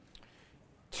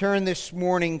turn this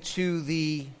morning to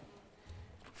the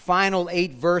final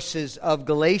 8 verses of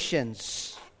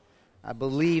Galatians. I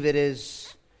believe it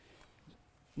is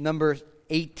number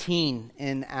 18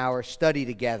 in our study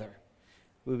together.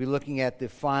 We'll be looking at the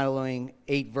following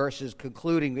 8 verses,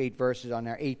 concluding 8 verses on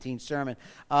our 18th sermon.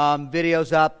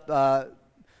 Videos up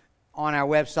on our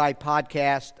website,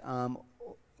 podcast,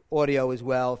 audio as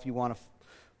well if you want to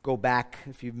go back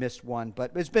if you've missed one.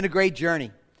 But it's been a great journey.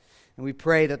 And we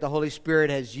pray that the Holy Spirit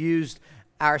has used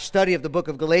our study of the book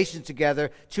of Galatians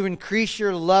together to increase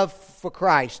your love for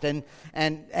Christ, and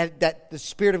that the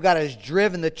Spirit of God has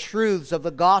driven the truths of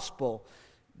the gospel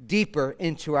deeper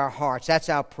into our hearts. That's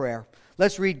our prayer.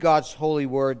 Let's read God's holy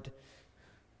word.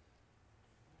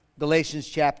 Galatians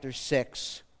chapter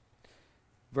 6,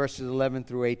 verses 11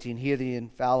 through 18. Hear the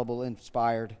infallible,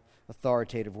 inspired,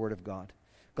 authoritative word of God.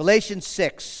 Galatians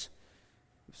 6,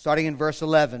 starting in verse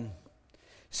 11.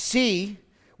 See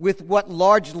with what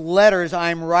large letters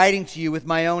I am writing to you with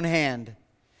my own hand.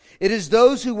 It is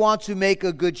those who want to make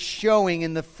a good showing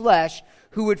in the flesh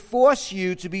who would force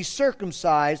you to be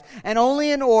circumcised, and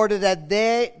only in order that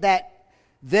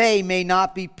they may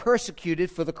not be persecuted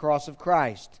for the cross of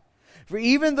Christ. For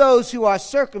even those who are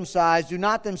circumcised do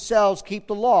not themselves keep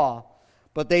the law,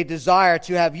 but they desire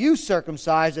to have you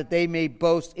circumcised that they may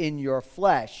boast in your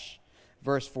flesh.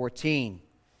 Verse 14.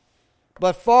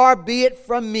 But far be it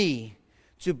from me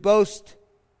to boast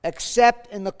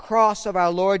except in the cross of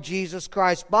our Lord Jesus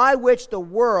Christ, by which the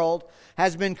world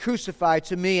has been crucified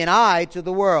to me, and I to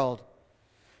the world.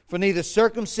 For neither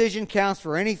circumcision counts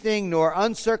for anything, nor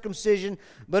uncircumcision,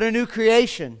 but a new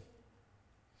creation.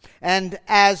 And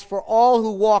as for all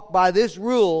who walk by this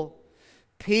rule,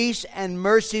 peace and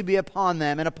mercy be upon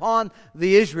them, and upon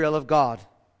the Israel of God.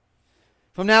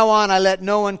 From now on I let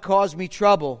no one cause me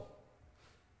trouble,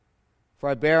 for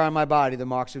I bear on my body the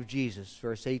marks of Jesus.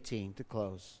 Verse 18 to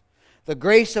close. The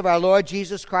grace of our Lord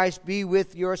Jesus Christ be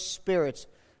with your spirits,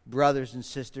 brothers and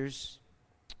sisters.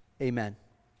 Amen.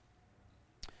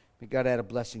 May God add a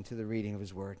blessing to the reading of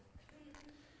His Word.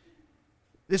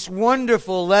 This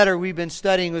wonderful letter we've been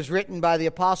studying was written by the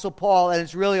Apostle Paul, and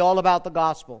it's really all about the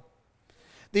gospel.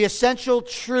 The essential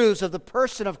truths of the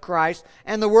person of Christ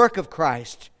and the work of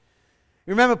Christ.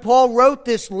 Remember, Paul wrote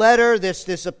this letter,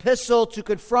 this epistle, to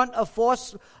confront a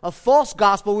false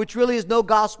gospel, which really is no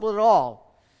gospel at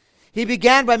all. He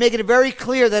began by making it very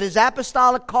clear that his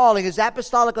apostolic calling, his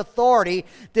apostolic authority,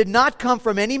 did not come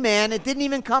from any man. It didn't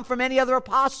even come from any other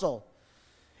apostle.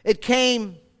 It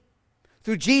came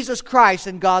through Jesus Christ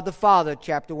and God the Father,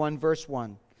 chapter 1, verse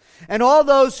 1. And all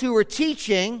those who were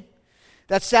teaching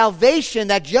that salvation,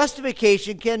 that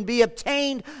justification can be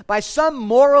obtained by some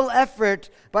moral effort,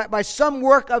 by some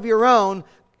work of your own,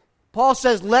 Paul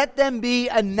says, let them be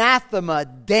anathema,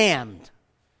 damned.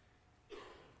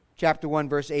 Chapter 1,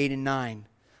 verse 8 and 9.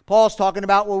 Paul's talking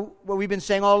about what we've been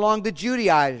saying all along, the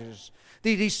Judaizers.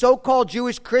 These so-called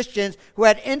Jewish Christians who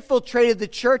had infiltrated the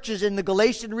churches in the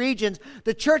Galatian regions,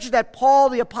 the churches that Paul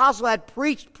the apostle had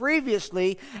preached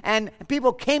previously, and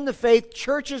people came to faith.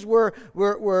 Churches were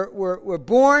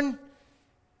born,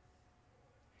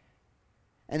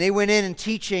 and they went in and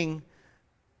teaching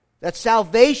that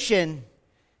salvation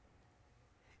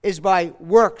is by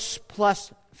works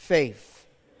plus faith.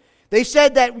 They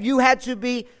said that you had to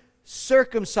be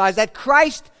circumcised, that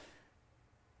Christ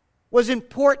was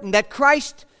important, that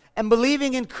Christ and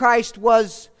believing in Christ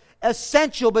was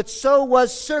essential, but so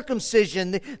was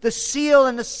circumcision, the seal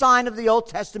and the sign of the Old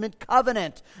Testament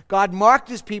covenant. God marked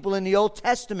His people in the Old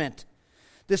Testament.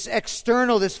 This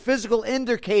external, this physical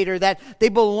indicator that they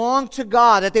belonged to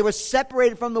God, that they were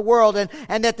separated from the world,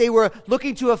 and that they were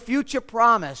looking to a future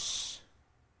promise.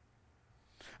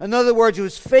 In other words, it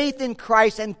was faith in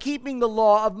Christ and keeping the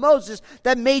law of Moses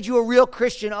that made you a real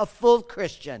Christian, a full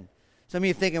Christian. Some of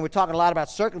you are thinking we're talking a lot about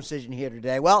circumcision here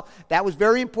today. Well, that was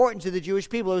very important to the Jewish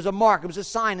people. It was a mark. It was a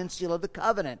sign and seal of the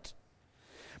covenant.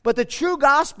 But the true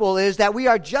gospel is that we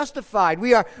are justified.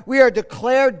 We are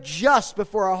declared just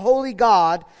before a holy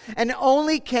God, and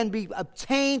only can be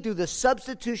obtained through the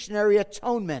substitutionary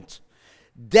atonement,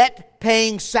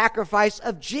 debt-paying sacrifice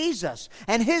of Jesus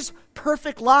and His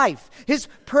perfect life, His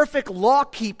perfect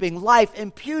law-keeping life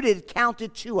imputed,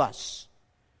 counted to us.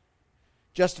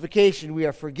 Justification, we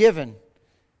are forgiven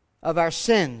of our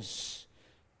sins.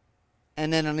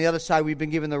 And then on the other side, we've been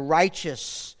given the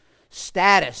righteous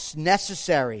status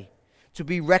necessary to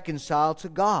be reconciled to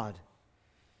God.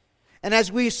 And as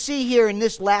we see here in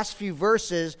this last few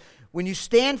verses, when you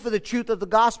stand for the truth of the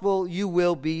gospel, you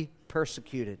will be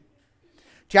persecuted.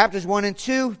 Chapters 1 and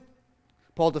 2,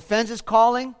 Paul defends his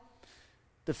calling.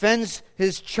 defends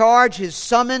his charge, his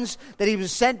summons, that he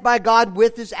was sent by God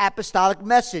with his apostolic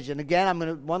message. And again, I'm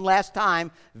going to, one last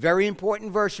time, very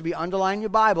important verse should be underlined in your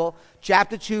Bible,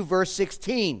 chapter 2, verse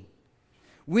 16.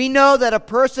 We know that a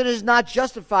person is not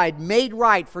justified, made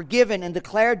right, forgiven, and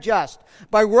declared just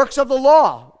by works of the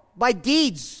law, by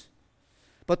deeds,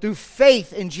 but through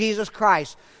faith in Jesus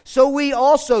Christ. So we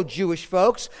also, Jewish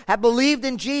folks, have believed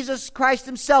in Jesus Christ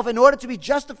himself in order to be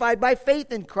justified by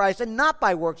faith in Christ and not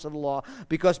by works of the law,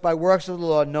 because by works of the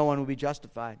law no one will be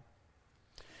justified.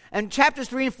 And chapters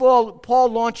 3 and 4, Paul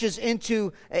launches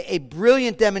into a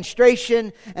brilliant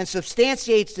demonstration and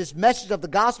substantiates this message of the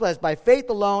gospel as by faith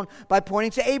alone by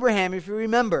pointing to Abraham, if you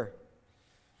remember.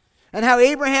 And how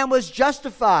Abraham was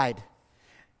justified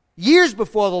years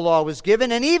before the law was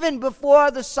given, and even before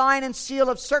the sign and seal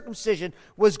of circumcision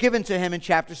was given to him in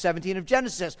chapter 17 of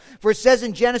Genesis. For it says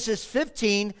in Genesis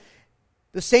 15,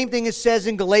 the same thing it says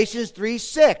in Galatians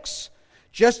 3:6.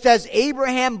 Just as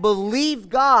Abraham believed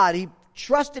God, he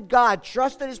trusted God,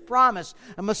 trusted his promise,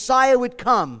 a Messiah would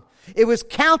come. It was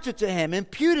counted to him,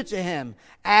 imputed to him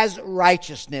as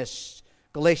righteousness.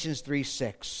 Galatians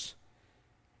 3:6.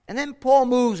 And then Paul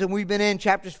moves, and we've been in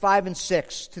chapters 5 and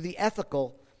 6, to the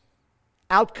ethical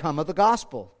outcome of the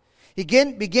gospel. He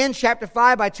begins chapter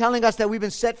 5 by telling us that we've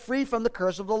been set free from the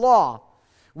curse of the law.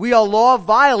 We are law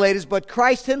violators, but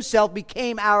Christ himself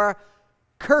became our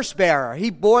curse bearer.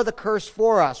 He bore the curse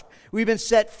for us. We've been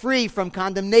set free from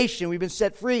condemnation. We've been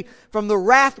set free from the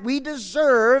wrath we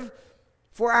deserve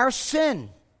for our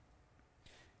sin.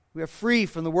 We are free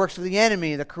from the works of the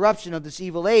enemy, the corruption of this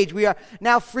evil age. We are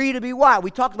now free to be what?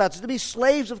 We talked about this, to be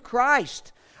slaves of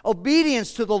Christ.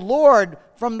 Obedience to the Lord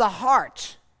from the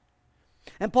heart.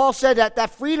 And Paul said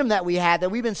that freedom that we had, that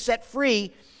we've been set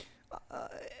free,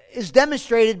 is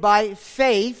demonstrated by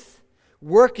faith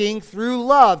working through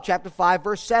love. Chapter 5,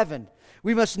 verse 7.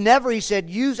 We must never, he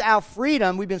said, use our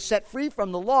freedom, we've been set free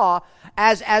from the law,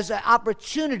 as an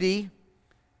opportunity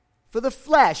for the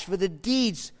flesh, for the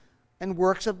deeds and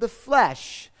works of the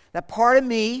flesh. That part of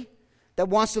me that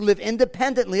wants to live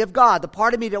independently of God, the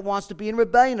part of me that wants to be in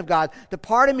rebellion of God, the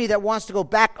part of me that wants to go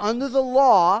back under the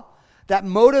law, that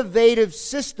motivative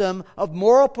system of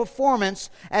moral performance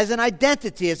as an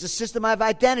identity, as a system of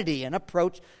identity, an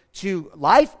approach to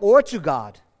life or to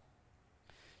God.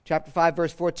 Chapter 5,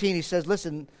 verse 14, he says,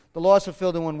 listen, the law is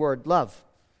fulfilled in one word, love.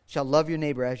 Shall love your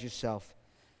neighbor as yourself.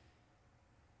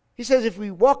 He says if we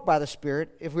walk by the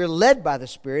Spirit, if we're led by the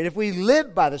Spirit, if we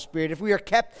live by the Spirit, if we are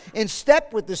kept in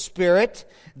step with the Spirit,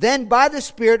 then by the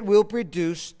Spirit we'll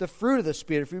produce the fruit of the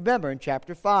Spirit, if you remember in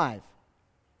chapter 5.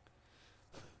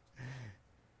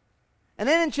 And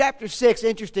then in chapter 6,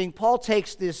 interesting, Paul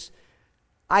takes this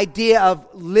idea of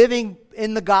living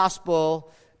in the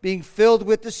gospel, being filled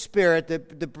with the Spirit,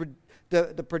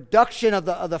 the production of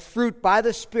the fruit by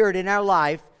the Spirit in our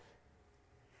life,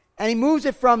 and he moves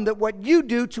it from what you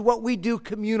do to what we do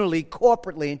communally,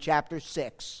 corporately in chapter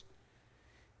 6.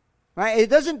 Right?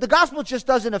 The gospel just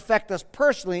doesn't affect us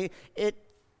personally, it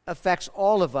affects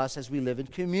all of us as we live in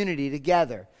community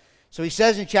together. So he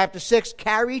says in chapter 6,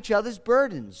 carry each other's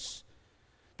burdens,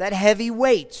 that heavy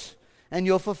weight, and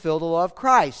you'll fulfill the law of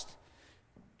Christ.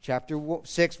 Chapter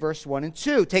 6, verse 1 and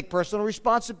 2. Take personal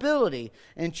responsibility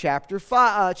in chapter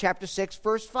 6,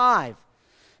 verse 5.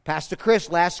 Pastor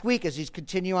Chris, last week, as he's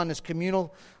continuing on this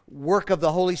communal work of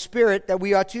the Holy Spirit, that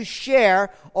we are to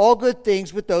share all good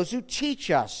things with those who teach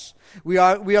us. We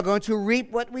are going to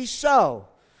reap what we sow.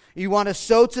 You want to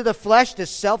sow to the flesh,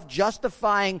 this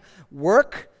self-justifying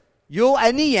work, you'll,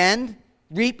 in the end,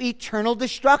 reap eternal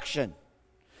destruction.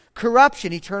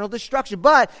 Corruption, eternal destruction.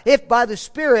 But if by the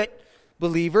Spirit,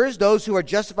 believers, those who are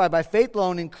justified by faith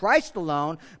alone in Christ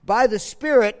alone, by the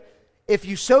Spirit, if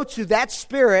you sow to that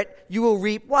Spirit, you will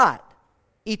reap what?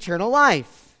 Eternal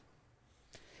life.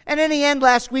 And in the end,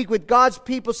 last week, with God's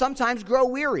people sometimes grow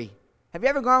weary. Have you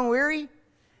ever grown weary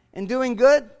in doing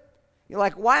good? You're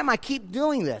like, why am I keep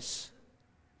doing this?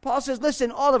 Paul says,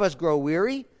 listen, all of us grow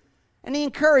weary. And he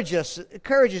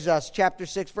encourages us, chapter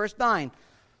 6, verse 9.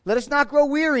 Let us not grow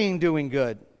weary in doing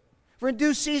good. For in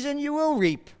due season you will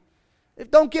reap.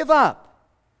 Don't give up.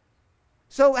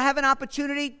 So have an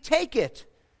opportunity, take it.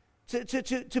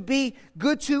 To be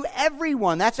good to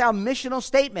everyone. That's our missional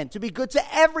statement, to be good to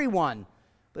everyone,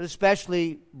 but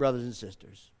especially brothers and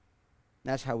sisters.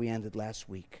 That's how we ended last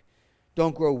week.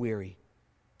 Don't grow weary.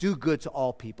 Do good to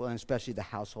all people, and especially the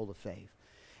household of faith.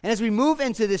 And as we move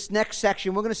into this next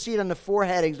section, we're going to see it on the 4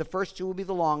 headings. The first 2 will be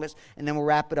the longest, and then we'll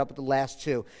wrap it up with the last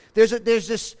 2. There's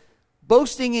this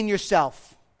boasting in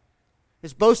yourself.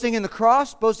 It's boasting in the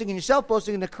cross, boasting in yourself,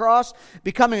 boasting in the cross,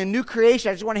 becoming a new creation.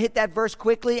 I just want to hit that verse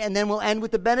quickly, and then we'll end with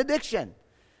the benediction.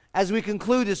 as we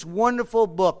conclude this wonderful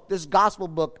book, this gospel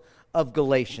book of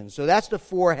Galatians. So that's the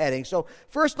 4 headings. So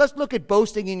first, let's look at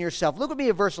boasting in yourself. Look at me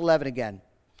at verse 11 again.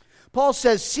 Paul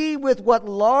says, "See with what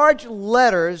large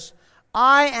letters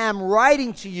I am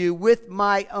writing to you with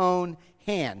my own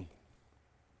hand."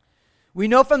 We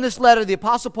know from this letter the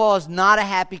Apostle Paul is not a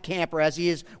happy camper as he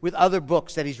is with other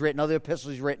books that he's written, other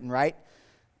epistles he's written, right?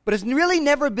 But it's really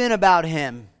never been about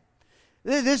him.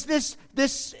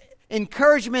 This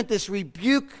encouragement, this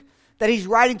rebuke that he's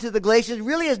writing to the Galatians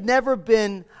really has never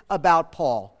been about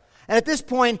Paul. And at this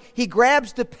point, he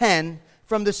grabs the pen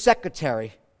from the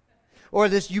secretary, or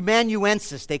this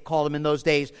amanuensis, they called him in those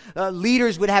days.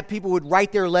 Leaders would have people who would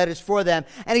write their letters for them.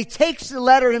 And he takes the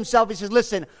letter himself. He says,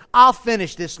 "Listen, I'll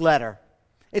finish this letter.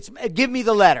 Give me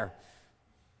the letter.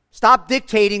 Stop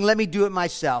dictating. Let me do it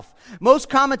myself." Most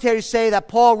commentators say that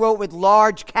Paul wrote with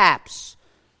large caps.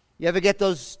 You ever get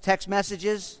those text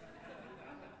messages?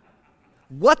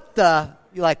 What the?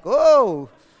 You're like, oh,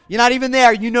 you're not even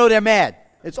there. You know they're mad.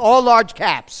 It's all large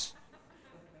caps.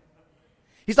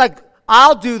 He's like,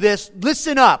 "I'll do this.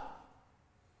 Listen up.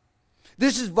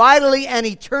 This is vitally and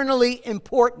eternally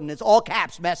important." It's all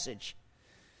caps message.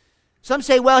 Some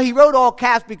say, well, he wrote all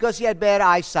caps because he had bad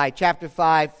eyesight. Chapter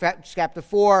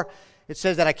 4, it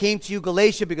says that I came to you,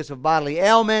 Galatia, because of bodily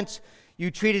ailments.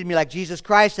 You treated me like Jesus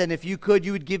Christ, and if you could,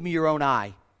 you would give me your own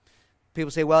eye.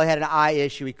 People say, well, he had an eye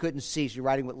issue. He couldn't see, so you're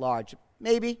writing with large.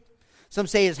 Maybe. Some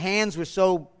say his hands were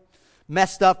so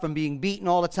messed up from being beaten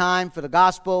all the time for the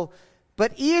gospel.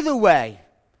 But either way,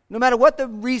 no matter what the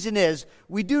reason is,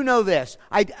 we do know this.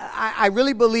 I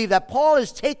really believe that Paul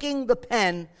is taking the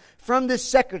pen from this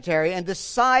secretary and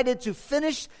decided to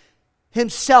finish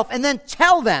himself and then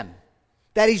tell them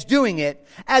that he's doing it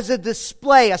as a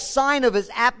display, a sign of his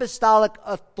apostolic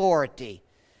authority.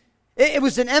 It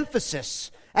was an emphasis,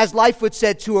 as Lightfoot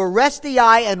said, to arrest the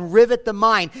eye and rivet the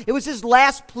mind. It was his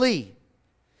last plea,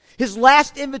 his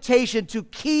last invitation to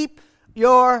keep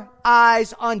your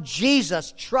eyes on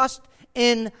Jesus. Trust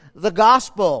in the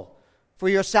gospel for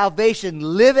your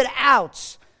salvation. Live it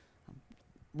out.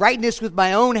 Writing this with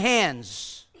my own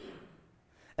hands.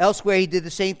 Elsewhere, he did the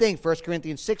same thing. 1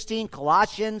 Corinthians 16,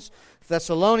 Colossians,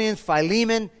 Thessalonians,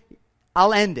 Philemon.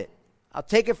 I'll end it. I'll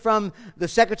take it from the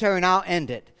secretary and I'll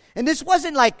end it. And this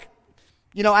wasn't like,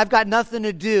 I've got nothing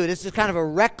to do. This is kind of a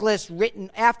reckless,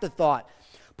 written afterthought.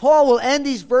 Paul will end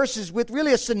these verses with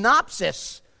really a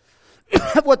synopsis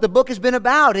of what the book has been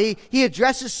about. He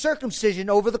addresses circumcision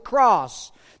over the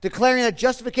cross, declaring that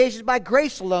justification is by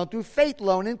grace alone, through faith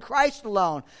alone, in Christ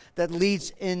alone, that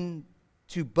leads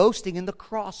into boasting in the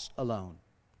cross alone.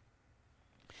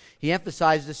 He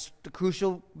emphasizes the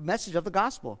crucial message of the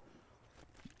gospel.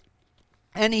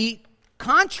 And he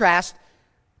contrasts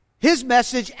his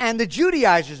message and the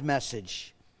Judaizers'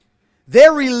 message.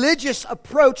 Their religious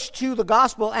approach to the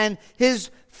gospel and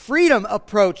his freedom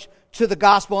approach to the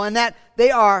gospel, and that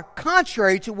they are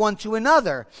contrary to one to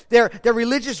another. Their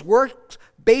religious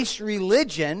works-based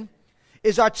religion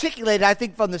is articulated, I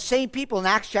think, from the same people in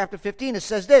Acts chapter 15. It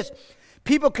says this: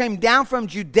 people came down from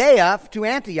Judea to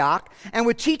Antioch and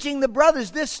were teaching the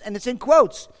brothers this, and it's in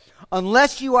quotes,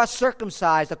 "Unless you are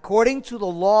circumcised according to the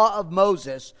law of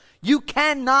Moses, you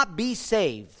cannot be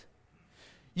saved."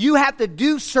 You have to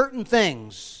do certain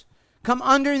things, come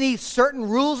underneath certain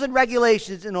rules and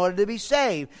regulations in order to be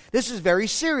saved. This is very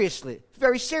serious.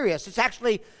 It's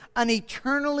actually an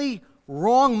eternally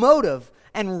wrong motive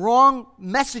and wrong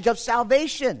message of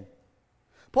salvation.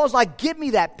 Paul's like, give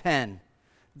me that pen.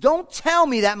 Don't tell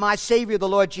me that my Savior, the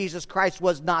Lord Jesus Christ,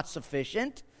 was not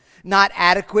sufficient, not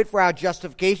adequate for our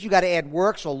justification. You got to add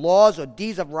works or laws or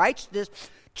deeds of righteousness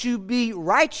to be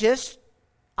righteous.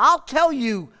 I'll tell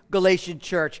you, Galatian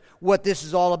church, what this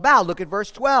is all about. Look at verse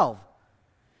 12.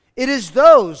 It is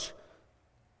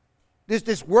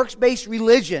this works-based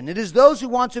religion, it is those who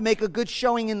want to make a good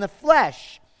showing in the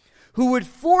flesh, who would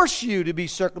force you to be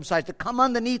circumcised, to come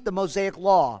underneath the Mosaic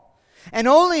law, and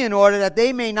only in order that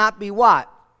they may not be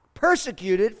what?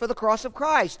 Persecuted for the cross of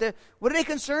Christ. What are they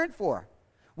concerned for?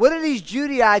 What are these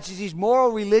Judaizers, this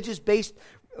moral religious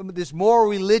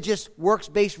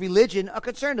works-based religion are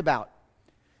concerned about?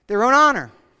 Their own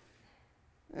honor,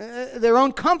 their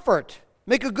own comfort,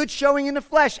 make a good showing in the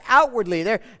flesh outwardly.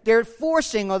 They're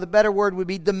forcing, or the better word would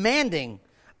be demanding,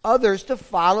 others to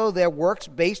follow their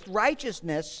works-based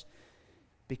righteousness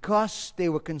because they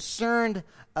were concerned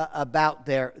about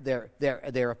their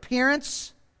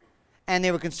appearance, and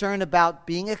they were concerned about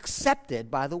being accepted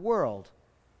by the world.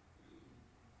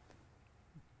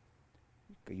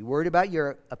 Are you worried about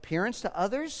your appearance to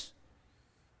others?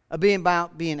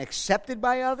 About being accepted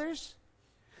by others?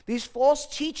 These false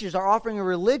teachers are offering a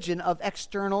religion of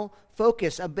external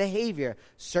focus, of behavior,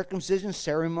 circumcision,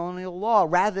 ceremonial law,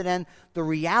 rather than the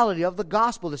reality of the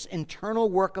gospel, this internal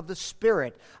work of the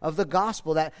Spirit, of the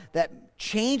gospel that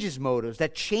changes motives,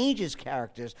 that changes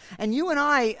characters. And you and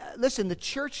I, listen, the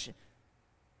church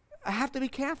have to be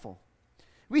careful.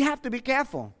 We have to be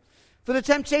careful. For the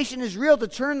temptation is real to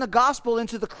turn the gospel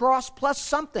into the cross plus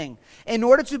something. In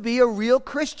order to be a real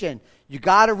Christian, you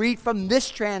got to read from this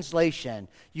translation.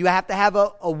 You have to have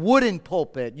a wooden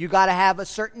pulpit. You got to have a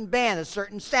certain band, a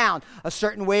certain sound, a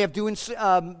certain way of doing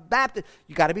baptism.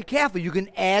 You got to be careful. You can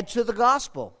add to the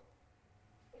gospel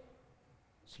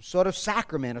some sort of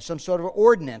sacrament or some sort of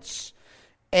ordinance,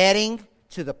 adding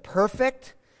to the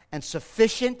perfect and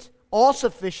sufficient,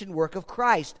 all-sufficient work of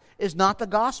Christ is not the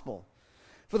gospel.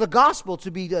 For the gospel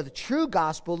to be the true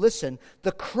gospel, listen,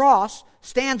 the cross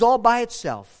stands all by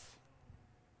itself.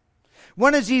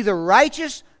 One is either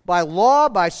righteous by law,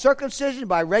 by circumcision,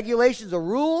 by regulations or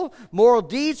rule, moral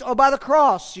deeds, or by the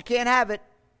cross. You can't have it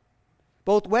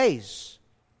both ways.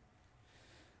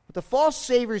 What the false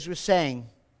saviors were saying,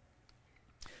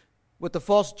 what the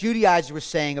false Judaizers were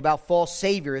saying about false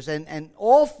saviors and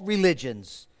all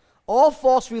religions, all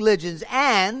false religions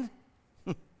and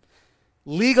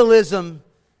legalism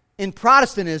in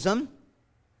Protestantism,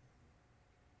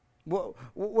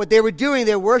 what they were doing,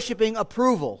 they're worshiping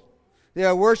approval. They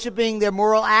are worshiping their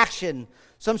moral action,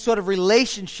 some sort of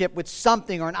relationship with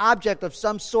something or an object of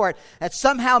some sort that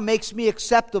somehow makes me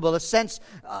acceptable. A sense,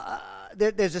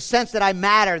 there's a sense that I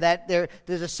matter, that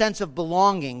there's a sense of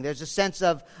belonging, there's a sense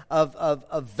of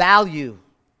value.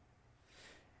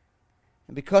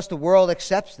 And because the world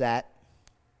accepts that,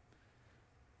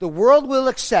 the world will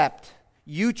accept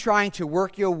you trying to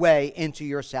work your way into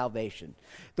your salvation.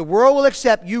 The world will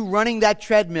accept you running that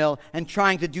treadmill and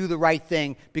trying to do the right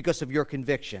thing because of your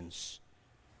convictions.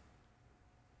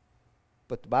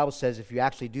 But the Bible says if you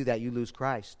actually do that, you lose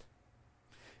Christ.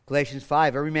 Galatians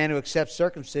 5, every man who accepts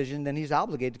circumcision, then he's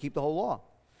obligated to keep the whole law.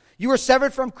 You are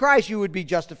severed from Christ, you would be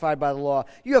justified by the law.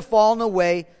 You have fallen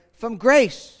away from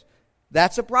grace.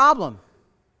 That's a problem.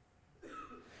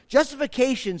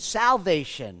 Justification,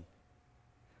 salvation,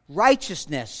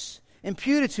 righteousness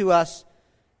imputed to us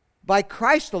by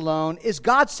Christ alone is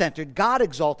God-centered,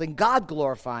 God-exalting,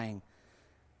 God-glorifying.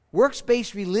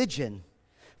 Works-based religion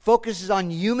focuses on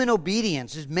human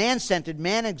obedience, is man-centered,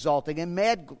 man-exalting, and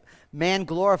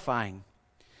man-glorifying.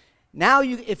 Now,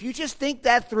 if you just think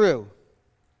that through,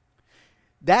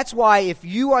 that's why if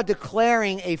you are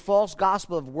declaring a false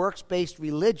gospel of works-based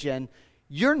religion,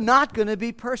 you're not going to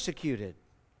be persecuted.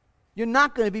 You're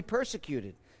not going to be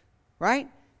persecuted, right?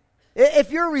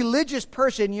 If you're a religious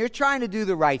person, you're trying to do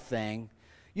the right thing.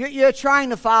 You're trying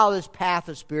to follow this path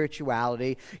of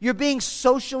spirituality. You're being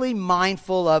socially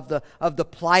mindful of the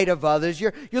plight of others.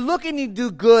 You're looking to do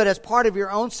good as part of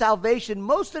your own salvation.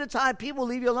 Most of the time, people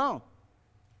leave you alone.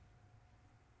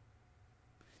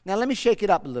 Now, let me shake it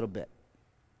up a little bit.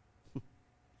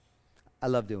 I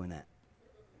love doing that.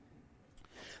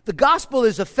 The gospel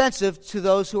is offensive to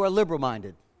those who are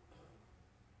liberal-minded.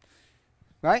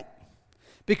 Right?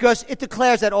 Because it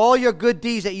declares that all your good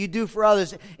deeds that you do for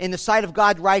others in the sight of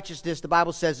God, righteousness, the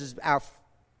Bible says, is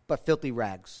but filthy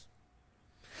rags.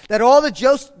 That all the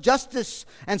justice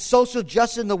and social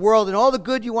justice in the world and all the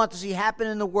good you want to see happen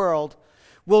in the world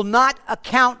will not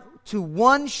account to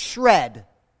one shred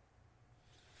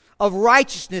of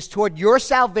righteousness toward your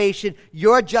salvation,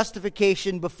 your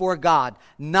justification before God.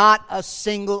 Not a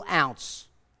single ounce.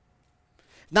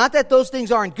 Not that those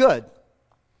things aren't good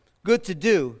to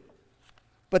do,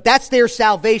 but that's their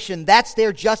salvation, that's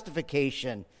their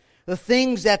justification. The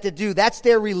things that they do, that's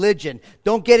their religion.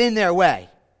 Don't get in their way.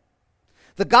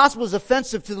 The gospel is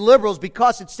offensive to the liberals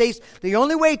because it states the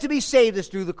only way to be saved is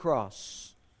through the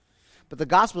cross. But the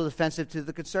gospel is offensive to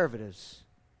the conservatives.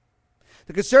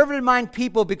 The conservative-minded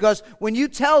people, because when you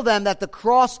tell them that the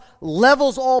cross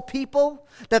levels all people,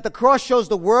 that the cross shows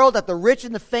the world, that the rich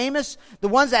and the famous, the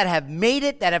ones that have made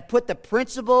it, that have put the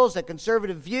principles, the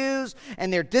conservative views,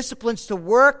 and their disciplines to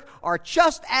work, are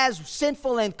just as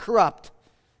sinful and corrupt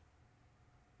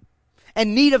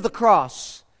and need of the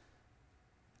cross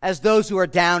as those who are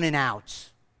down and out.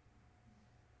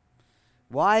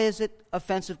 Why is it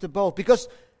offensive to both? Because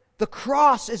the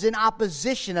cross is in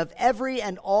opposition of every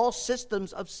and all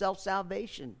systems of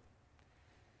self-salvation.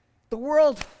 The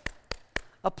world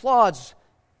applauds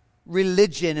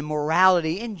religion and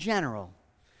morality in general,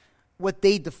 what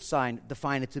they define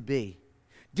it to be.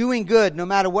 Doing good, no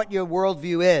matter what your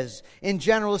worldview is, in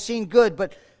general is seen good.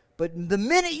 But the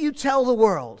minute you tell the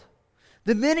world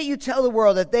The minute you tell the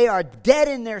world that they are dead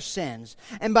in their sins,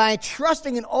 and by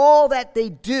trusting in all that they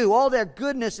do, all their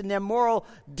goodness and their moral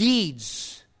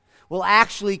deeds will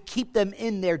actually keep them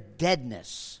in their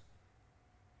deadness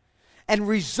and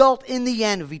result in the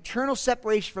end of eternal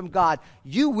separation from God,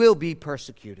 you will be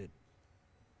persecuted.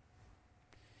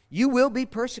 You will be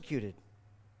persecuted.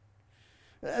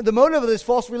 The motive of this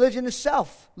false religion is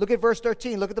self. Look at verse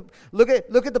 13. Look at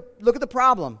the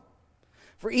problem.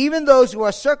 For even those who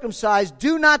are circumcised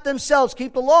do not themselves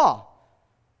keep the law.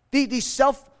 These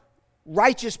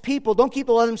self-righteous people don't keep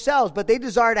the law themselves, but they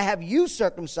desire to have you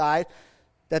circumcised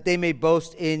that they may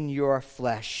boast in your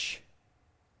flesh.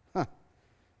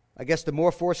 I guess the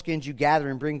more foreskins you gather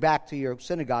and bring back to your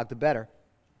synagogue, the better.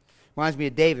 Reminds me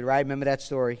of David, right? Remember that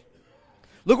story?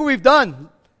 Look what we've done.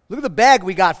 Look at the bag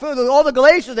we got. All the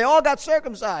Galatians, they all got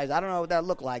circumcised. I don't know what that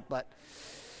looked like, but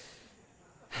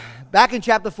back in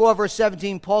chapter 4, verse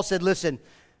 17, Paul said, listen,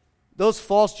 those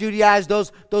false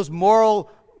Judaizers, those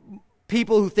moral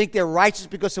people who think they're righteous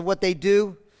because of what they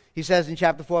do, he says in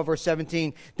chapter 4, verse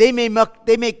 17, they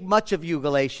make much of you,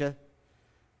 Galatia,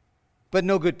 but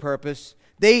no good purpose.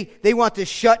 They want to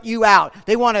shut you out.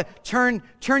 They want to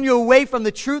turn you away from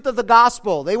the truth of the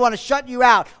gospel. They want to shut you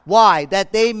out. Why?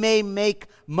 That they may make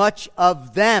much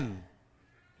of them.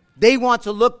 They want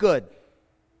to look good.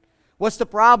 What's the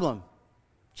problem?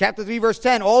 Chapter 3, verse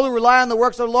 10, all who rely on the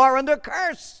works of the law are under a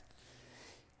curse.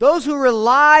 Those who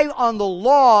rely on the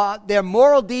law, their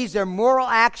moral deeds, their moral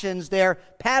actions, their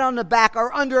pat on the back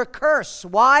are under a curse.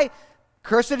 Why?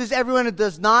 Cursed is everyone who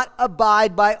does not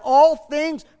abide by all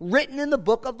things written in the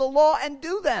book of the law and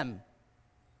do them.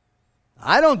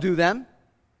 I don't do them.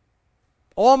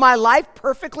 All my life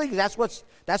perfectly, that's what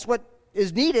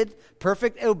is needed.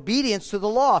 Perfect obedience to the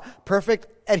law. Perfect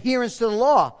adherence to the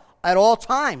law at all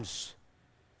times.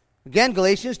 Again,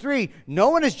 Galatians 3, no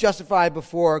one is justified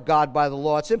before God by the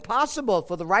law. It's impossible,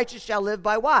 for the righteous shall live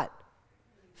by what?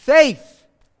 Faith.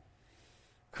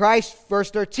 Christ,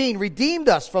 verse 13, redeemed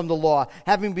us from the law,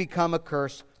 having become a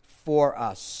curse for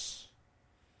us.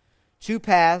 Two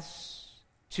paths,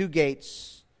 two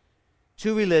gates,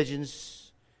 two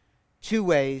religions, two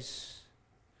ways.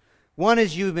 One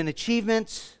is human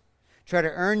achievement. Try to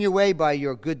earn your way by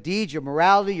your good deeds, your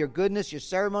morality, your goodness, your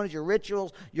ceremonies, your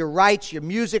rituals, your rites, your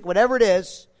music, whatever it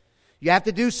is. You have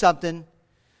to do something.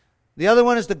 The other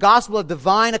one is the gospel of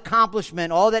divine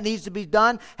accomplishment. All that needs to be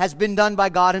done has been done by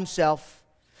God Himself.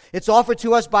 It's offered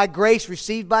to us by grace,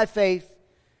 received by faith,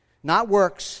 not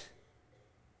works.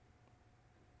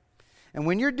 And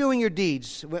when you're doing your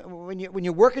deeds, when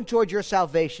you're working towards your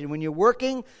salvation, when you're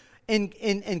working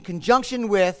in conjunction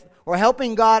with or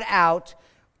helping God out,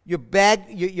 you're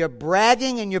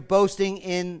bragging and you're boasting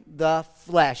in the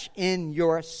flesh, in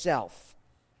yourself.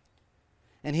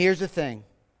 And here's the thing.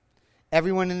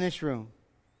 Everyone in this room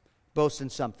boasts in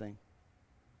something.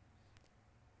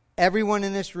 Everyone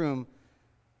in this room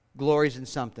glories in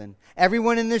something.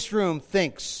 Everyone in this room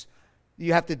thinks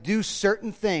you have to do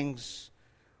certain things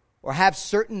or have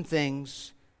certain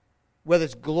things, whether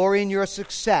it's glory in your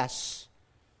success,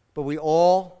 but we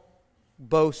all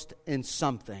boast in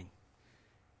something.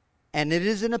 And it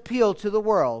is an appeal to the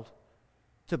world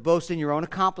to boast in your own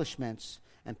accomplishments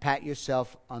and pat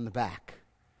yourself on the back.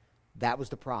 That was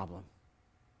the problem.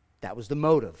 That was the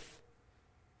motive.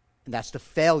 And that's the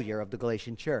failure of the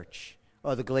Galatian church,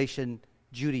 or the Galatian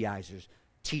Judaizers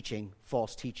teaching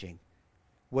false teaching.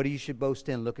 What do you should boast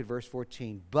in? Look at verse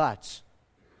 14. But,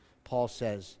 Paul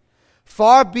says,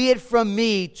 far be it from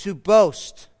me to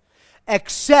boast,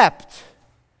 except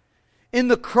in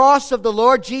the cross of the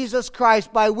Lord Jesus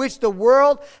Christ, by which the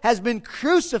world has been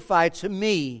crucified to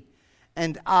me,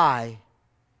 and I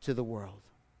to the world.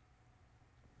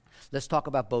 Let's talk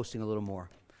about boasting a little more.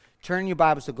 Turn your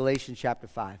Bibles to Galatians chapter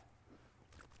 5.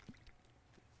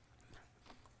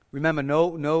 Remember,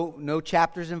 no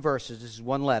chapters and verses. This is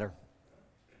one letter.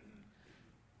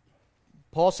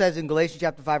 Paul says in Galatians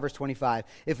chapter 5, verse 25,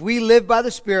 if we live by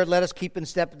the Spirit, let us keep in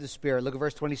step with the Spirit. Look at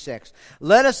verse 26.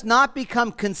 Let us not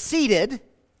become conceited,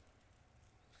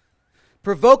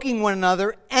 provoking one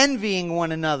another, envying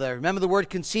one another. Remember the word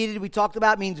conceited we talked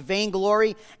about means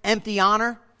vainglory, empty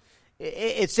honor.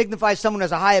 It signifies someone who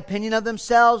has a high opinion of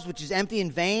themselves, which is empty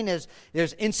and vain.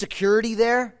 There's insecurity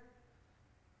there.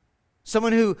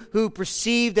 Someone who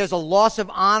perceive there's a loss of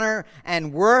honor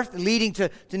and worth, leading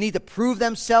to need to prove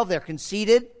themselves. They're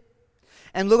conceited.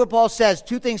 And look what Paul says.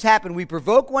 Two things happen. We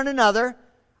provoke one another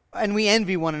and we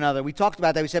envy one another. We talked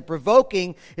about that. We said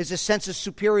provoking is a sense of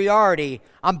superiority.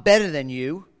 I'm better than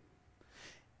you.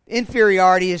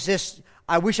 Inferiority is this,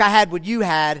 I wish I had what you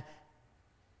had,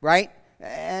 right?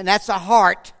 And that's a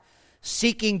heart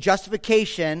seeking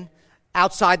justification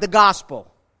outside the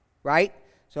gospel, right?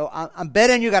 So I'm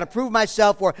better than you, got to prove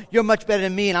myself, or you're much better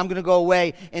than me, and I'm going to go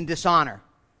away in dishonor.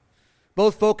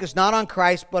 Both focus not on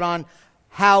Christ, but on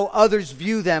how others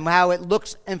view them, how it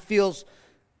looks and feels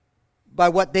by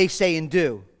what they say and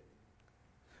do.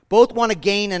 Both want to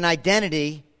gain an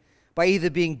identity by either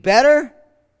being better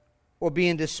or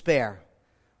being in despair.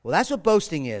 Well, that's what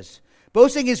boasting is.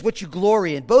 Boasting is what you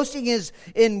glory in. Boasting is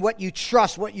in what you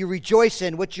trust, what you rejoice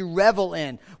in, what you revel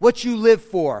in, what you live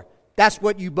for. That's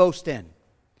what you boast in.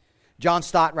 John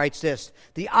Stott writes this: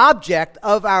 the object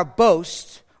of our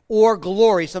boast, or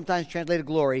glory, sometimes translated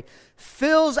glory,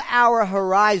 fills our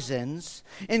horizons,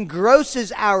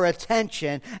 engrosses our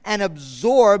attention, and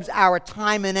absorbs our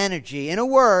time and energy. In a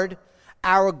word,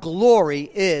 our glory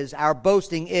is, our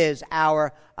boasting is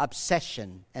our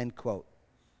obsession, end quote.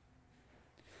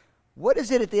 What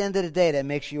is it at the end of the day that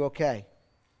makes you okay?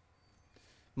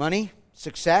 Money?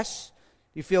 Success?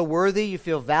 You feel worthy? You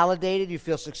feel validated? You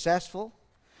feel successful?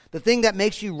 The thing that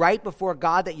makes you right before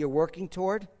God that you're working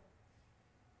toward?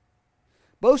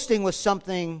 Boasting was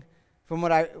something, from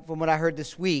what I heard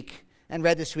this week and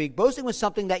read this week, boasting was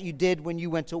something that you did when you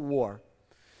went to war.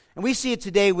 And we see it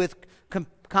today with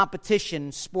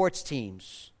competition sports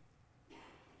teams.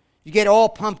 You get all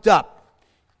pumped up.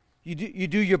 You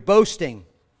do your boasting.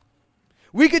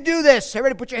 We could do this.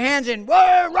 Everybody put your hands in.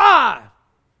 Whoa, rah!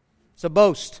 It's a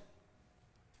boast.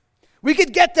 We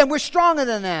could get them. We're stronger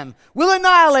than them. We'll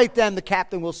annihilate them, the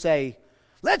captain will say.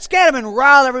 Let's get them and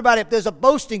rile everybody up. There's a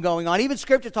boasting going on. Even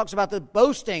Scripture talks about the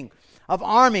boasting of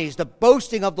armies, the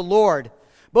boasting of the Lord.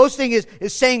 Boasting is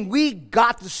saying, we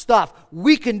got the stuff.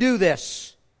 We can do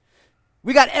this.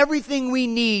 We got everything we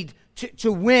need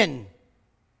to win.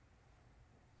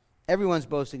 Everyone's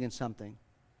boasting in something.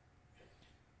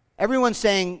 Everyone's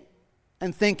saying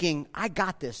and thinking, I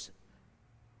got this,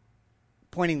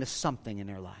 pointing to something in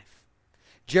their life.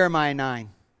 Jeremiah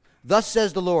 9. Thus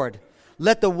says the Lord,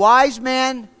 let the wise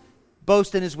man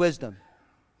boast in his wisdom.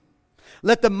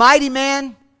 Let the mighty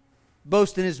man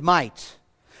boast in his might.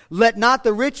 Let not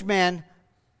the rich man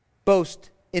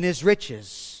boast in his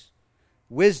riches.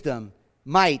 Wisdom,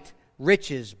 might,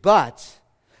 riches, but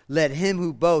let him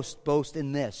who boasts boast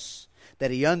in this,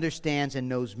 that he understands and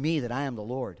knows me, that I am the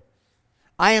Lord.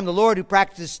 I am the Lord who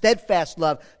practices steadfast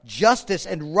love, justice,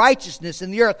 and righteousness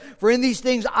in the earth. For in these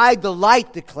things I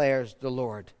delight, declares the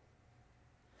Lord.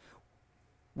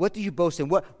 What do you boast in?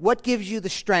 What gives you the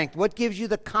strength? What gives you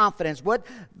the confidence? What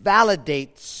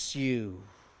validates you?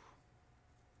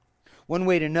 One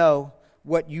way to know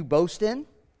what you boast in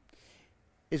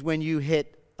is when you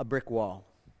hit a brick wall.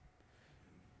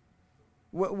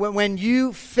 When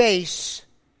you face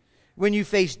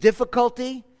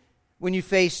difficulty, when you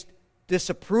face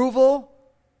disapproval,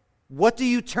 what do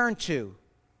you turn to?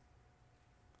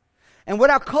 And what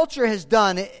our culture has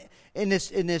done in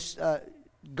this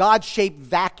God-shaped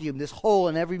vacuum, this hole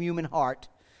in every human heart,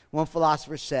 one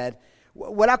philosopher said,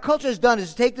 what our culture has done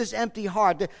is take this empty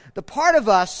heart, the part of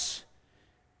us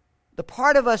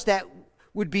that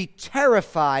would be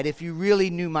terrified if you really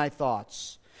knew my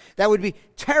thoughts, that would be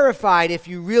terrified if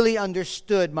you really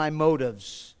understood my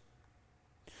motives.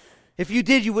 If you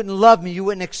did, you wouldn't love me, you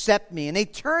wouldn't accept me. And they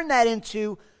turn that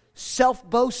into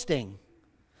self-boasting,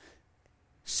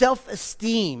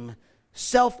 self-esteem,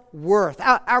 self-worth.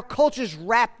 Our culture's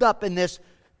wrapped up in this,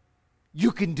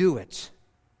 you can do it.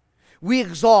 We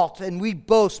exalt and we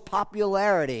boast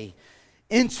popularity,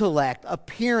 intellect,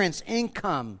 appearance,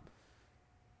 income,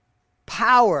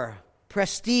 power,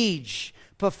 prestige,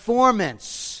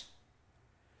 performance.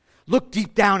 Look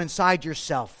deep down inside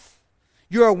yourself.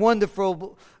 You're a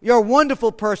wonderful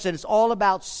person. It's all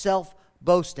about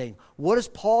self-boasting. What does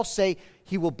Paul say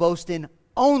he will boast in?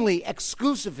 Only,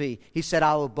 exclusively, he said,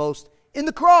 I will boast in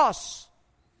the cross.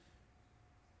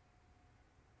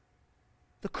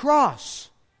 The cross.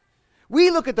 We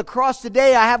look at the cross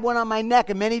today. I have one on my neck,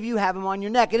 and many of you have them on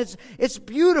your neck. And it's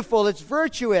beautiful. It's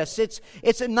virtuous.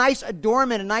 It's a nice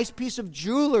adornment, a nice piece of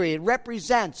jewelry. It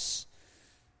represents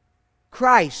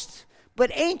Christ. But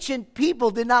ancient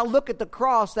people did not look at the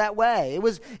cross that way. It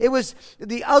was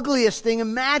the ugliest thing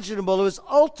imaginable. It was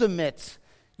ultimate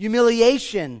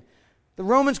humiliation. The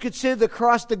Romans considered the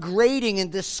cross degrading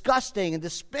and disgusting and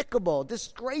despicable,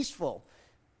 disgraceful.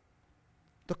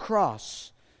 The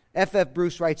cross. F.F.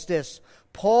 Bruce writes this: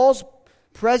 Paul's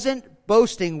present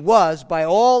boasting was, by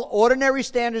all ordinary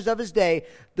standards of his day,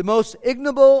 the most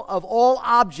ignoble of all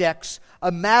objects,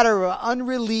 a matter of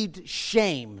unrelieved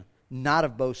shame, not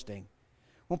of boasting.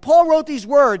 When Paul wrote these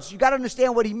words, you got to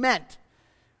understand what he meant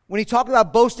when he talked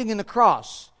about boasting in the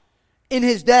cross in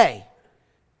his day.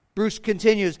 Bruce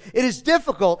continues, it is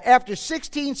difficult after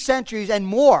 16 centuries and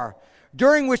more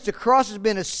during which the cross has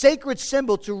been a sacred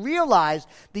symbol, to realize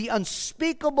the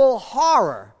unspeakable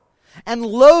horror and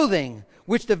loathing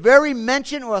which the very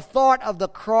mention or thought of the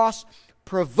cross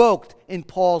provoked in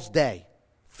Paul's day.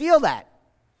 Feel that.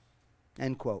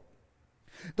 End quote.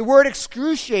 The word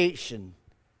excruciation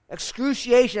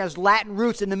has Latin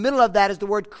roots. In the middle of that is the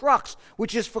word crux,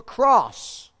 which is for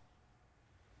cross.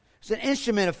 It's an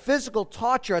instrument of physical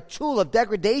torture, a tool of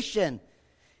degradation.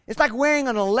 It's like wearing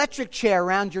an electric chair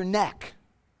around your neck.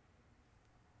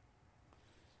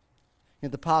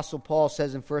 And the Apostle Paul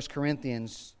says in 1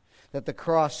 Corinthians that the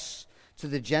cross to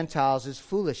the Gentiles is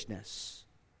foolishness.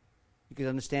 You can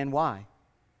understand why.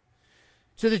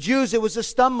 To the Jews, it was a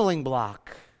stumbling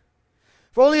block.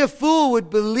 For only a fool would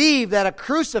believe that a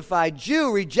crucified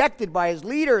Jew, rejected by his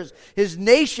leaders, his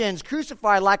nations,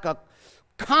 crucified like a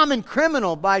common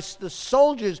criminal by the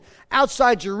soldiers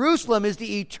outside Jerusalem, is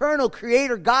the eternal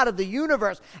creator God of the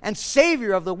universe and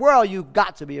Savior of the world. You've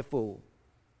got to be a fool.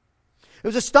 It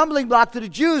was a stumbling block to the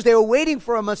Jews. They were waiting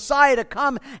for a Messiah to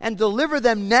come and deliver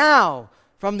them now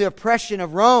from the oppression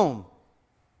of Rome.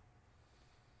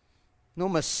 No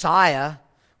Messiah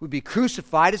would be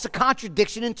crucified. It's a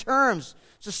contradiction in terms.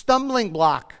 It's a stumbling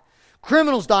block.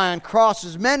 Criminals die on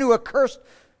crosses. Men who are cursed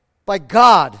by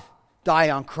God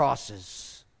die on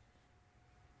crosses.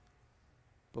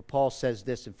 But Paul says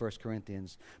this in 1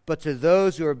 Corinthians. But to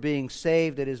those who are being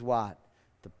saved, it is what?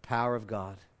 The power of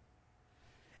God.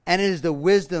 And it is the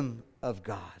wisdom of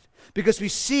God. Because we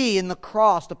see in the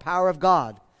cross the power of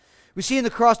God. We see in the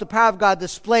cross the power of God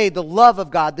displayed, the love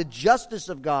of God, the justice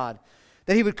of God.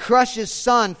 That he would crush his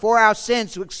Son for our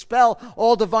sins to expel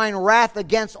all divine wrath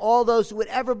against all those who would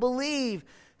ever believe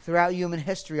throughout human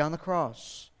history on the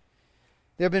cross.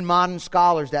 There have been modern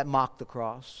scholars that mock the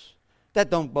cross, that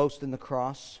don't boast in the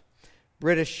cross.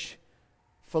 British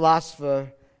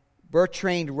philosopher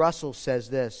Bertrand Russell says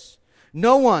this: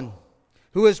 no one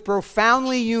who is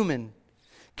profoundly human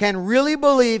can really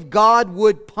believe God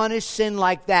would punish sin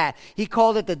like that. He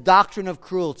called it the doctrine of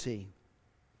cruelty.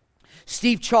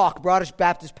 Steve Chalk, British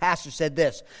Baptist pastor, said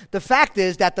this: the fact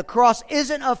is that the cross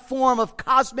isn't a form of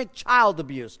cosmic child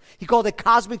abuse. He called it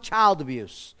cosmic child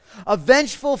abuse. A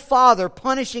vengeful father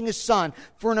punishing his son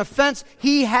for an offense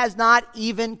he has not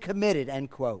even committed,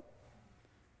 end quote.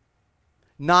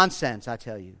 Nonsense, I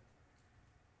tell you.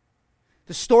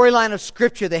 The storyline of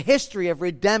Scripture, the history of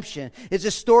redemption, is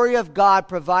a story of God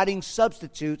providing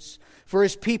substitutes for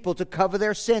his people to cover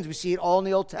their sins. We see it all in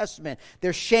the Old Testament.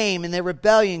 Their shame and their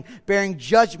rebellion, bearing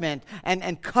judgment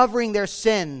and covering their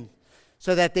sin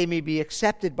so that they may be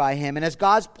accepted by him. And as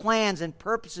God's plans and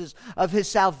purposes of his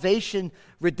salvation,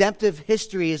 redemptive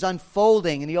history is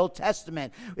unfolding in the Old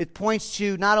Testament, it points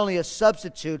to not only a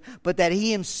substitute, but that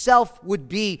he himself would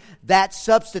be that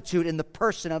substitute in the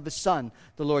person of his Son,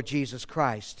 the Lord Jesus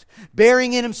Christ,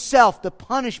 bearing in himself the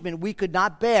punishment we could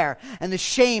not bear and the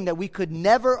shame that we could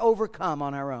never overcome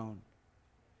on our own.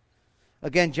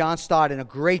 Again, John Stott, in a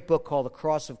great book called The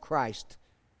Cross of Christ.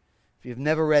 If you've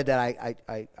never read that,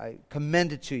 I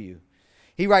commend it to you.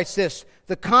 He writes this: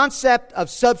 the concept of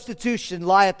substitution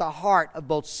lie at the heart of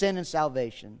both sin and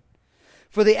salvation.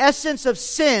 For the essence of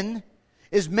sin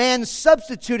is man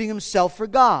substituting himself for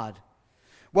God,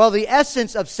 while the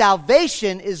essence of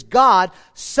salvation is God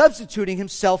substituting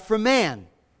himself for man.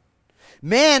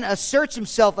 Man asserts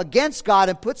himself against God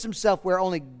and puts himself where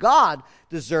only God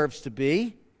deserves to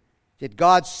be. Yet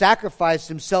God sacrificed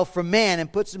himself for man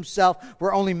and puts himself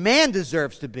where only man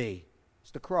deserves to be. It's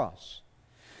the cross.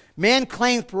 Man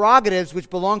claims prerogatives which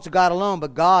belong to God alone,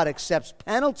 but God accepts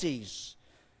penalties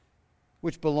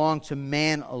which belong to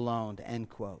man alone. End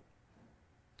quote.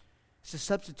 It's a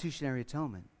substitutionary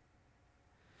atonement.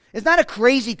 It's not a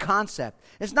crazy concept.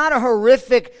 It's not a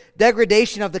horrific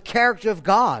degradation of the character of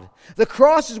God. The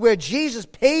cross is where Jesus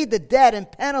paid the debt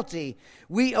and penalty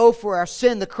we owe for our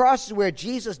sin. The cross is where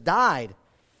Jesus died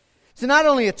to not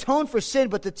only atone for sin,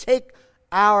 but to take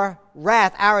our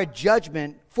wrath, our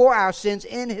judgment for our sins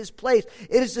in his place.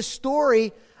 It is the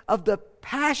story of the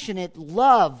passionate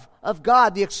love of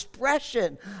God, the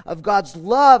expression of God's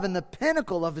love and the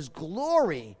pinnacle of his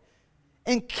glory,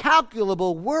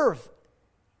 incalculable worth.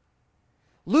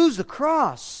 Lose the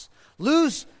cross,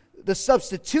 lose the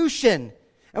substitution,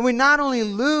 and we not only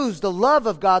lose the love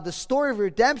of God, the story of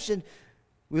redemption,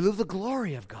 we lose the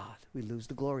glory of God. We lose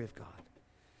the glory of God.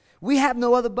 We have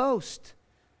no other boast.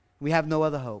 We have no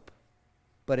other hope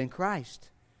but in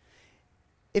Christ.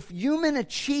 If human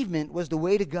achievement was the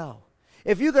way to go,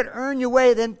 if you could earn your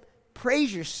way, then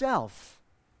praise yourself.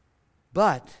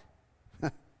 But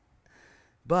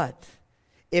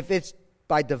if it's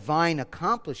by divine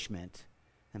accomplishment,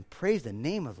 and praise the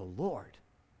name of the Lord.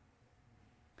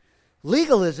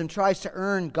 Legalism tries to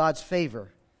earn God's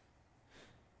favor.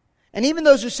 And even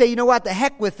those who say, you know what, the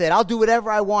heck with it, I'll do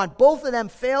whatever I want, both of them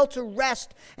fail to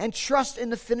rest and trust in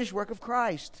the finished work of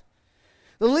Christ.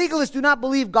 The legalists do not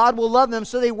believe God will love them,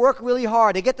 so they work really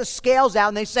hard. They get the scales out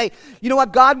and they say, you know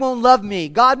what, God won't love me.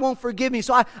 God won't forgive me.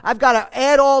 So I've got to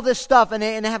add all this stuff and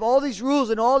they have all these rules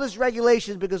and all these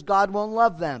regulations because God won't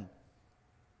love them.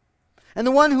 And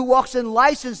the one who walks in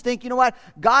license think, you know what,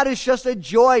 God is just a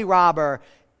joy robber.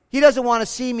 He doesn't want to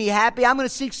see me happy. I'm going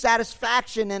to seek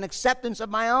satisfaction and acceptance of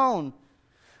my own.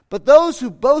 But those who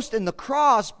boast in the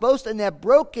cross boast in their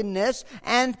brokenness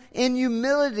and in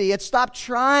humility and stop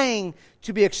trying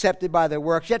to be accepted by their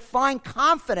works, yet find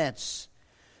confidence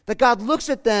that God looks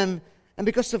at them, and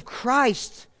because of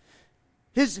Christ,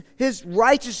 His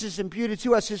righteousness imputed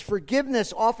to us, His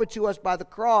forgiveness offered to us by the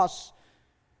cross,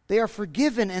 they are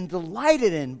forgiven and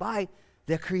delighted in by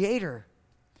their Creator.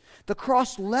 The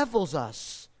cross levels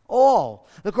us all.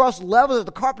 The cross levels us.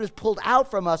 The carpet is pulled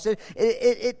out from us.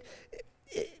 It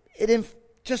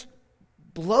just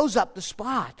blows up the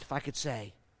spot, if I could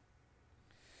say.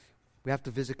 We have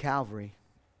to visit Calvary.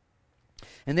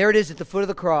 And there it is at the foot of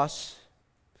the cross.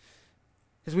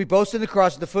 As we boast in the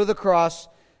cross, at the foot of the cross,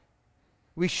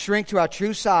 we shrink to our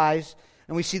true size,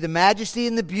 and we see the majesty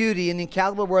and the beauty and the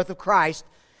incalculable worth of Christ,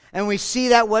 and we see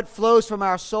that what flows from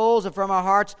our souls and from our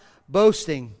hearts,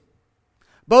 boasting.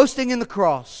 Boasting in the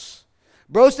cross.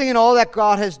 Boasting in all that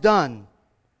God has done.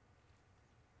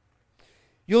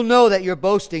 You'll know that you're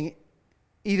boasting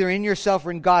either in yourself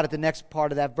or in God at the next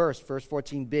part of that verse, verse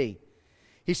 14b.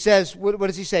 He says, what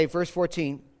does he say? Verse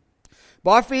 14.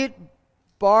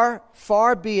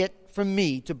 Far be it from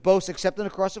me to boast except in the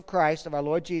cross of Christ, of our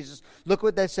Lord Jesus. Look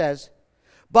what that says.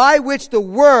 By which the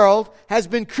world has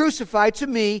been crucified to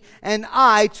me, and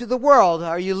I to the world.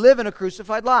 Are you living a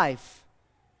crucified life?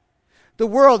 The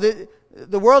world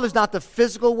is not the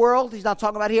physical world he's not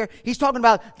talking about here. He's talking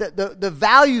about the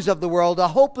values of the world, the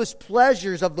hopeless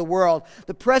pleasures of the world,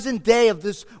 the present day of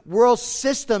this world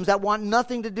systems that want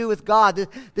nothing to do with God,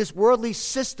 this worldly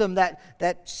system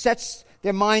that sets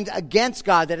their mind against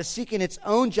God, that is seeking its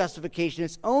own justification,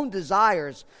 its own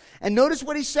desires. And notice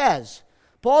what he says.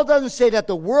 Paul doesn't say that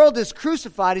the world is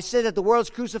crucified. He says that the world is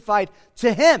crucified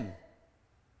to him.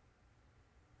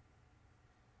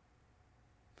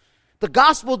 The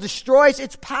gospel destroys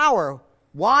its power.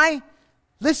 Why?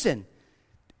 Listen,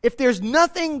 if there's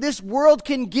nothing this world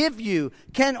can give you,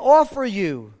 can offer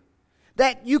you,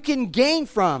 that you can gain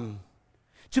from,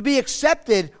 to be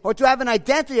accepted or to have an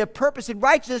identity, a purpose in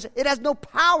righteousness, it has no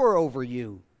power over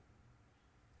you.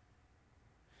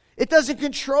 It doesn't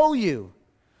control you.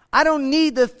 I don't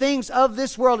need the things of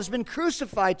this world. It's been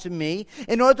crucified to me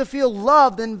in order to feel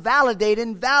loved and validated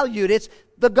and valued. It's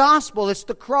the gospel. It's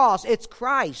the cross. It's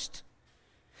Christ.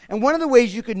 And one of the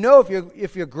ways you can know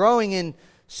if you're growing in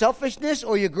selfishness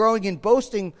or you're growing in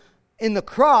boasting in the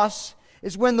cross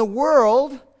is when the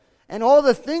world and all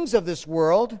the things of this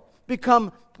world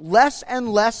become less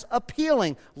and less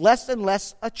appealing, less and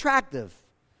less attractive.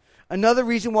 Another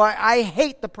reason why I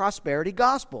hate the prosperity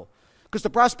gospel. Because the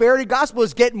prosperity gospel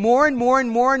is get more and more and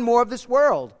more and more of this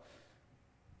world.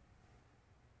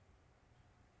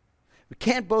 We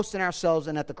can't boast in ourselves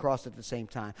and at the cross at the same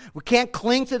time. We can't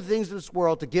cling to the things of this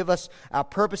world to give us our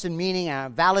purpose and meaning, our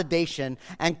validation,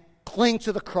 and cling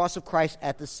to the cross of Christ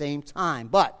at the same time.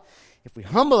 But if we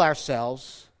humble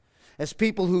ourselves as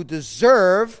people who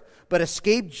deserve but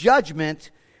escape judgment,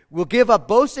 we'll give up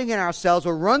boasting in ourselves,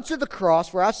 we'll run to the cross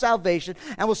for our salvation,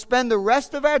 and we'll spend the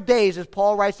rest of our days, as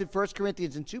Paul writes in 1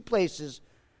 Corinthians in 2 places,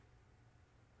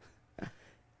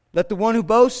 let the one who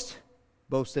boasts,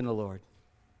 boast in the Lord.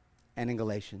 And in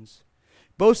Galatians.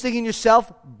 Boasting in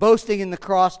yourself, boasting in the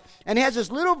cross. And he has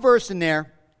this little verse in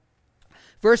there,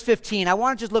 verse 15. I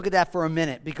want to just look at that for a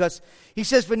minute, because he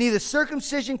says, for neither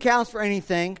circumcision counts for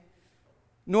anything,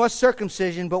 nor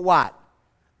circumcision, but what?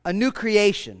 A new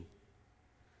creation.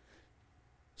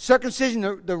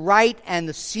 Circumcision, the rite and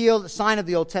the seal, the sign of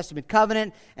the Old Testament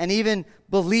covenant, and even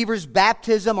believers'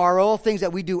 baptism are all things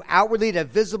that we do outwardly. They're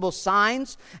visible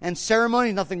signs and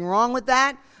ceremony. Nothing wrong with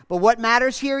that. But what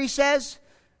matters here, he says?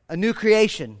 A new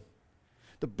creation.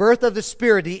 The birth of the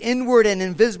Spirit, the inward and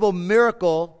invisible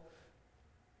miracle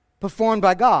performed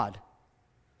by God.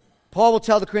 Paul will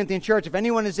tell the Corinthian church, if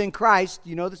anyone is in Christ,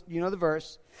 you know the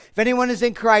verse. If anyone is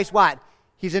in Christ, what?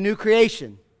 He's a new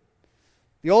creation.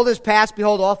 The old is past,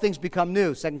 behold, all things become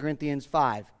new, 2 Corinthians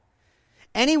 5.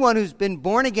 Anyone who's been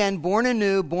born again, born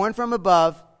anew, born from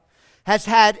above, has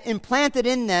had implanted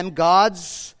in them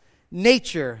God's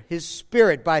nature, His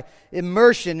Spirit, by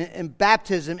immersion and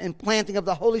baptism and planting of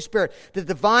the Holy Spirit, the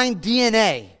divine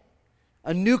DNA,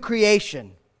 a new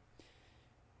creation.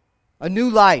 a new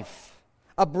life,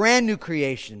 a brand new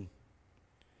creation.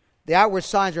 The outward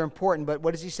signs are important, but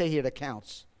what does he say here that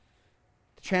counts?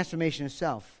 The transformation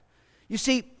itself. You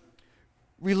see,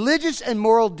 religious and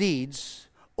moral deeds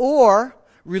or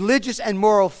religious and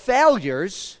moral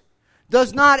failures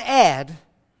does not add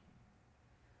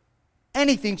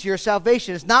anything to your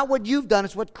salvation. It's not what you've done,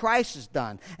 it's what Christ has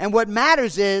done. And what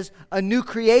matters is a new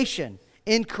creation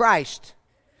in Christ.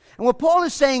 And what Paul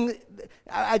is saying,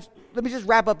 let me just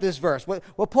wrap up this verse.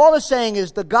 What Paul is saying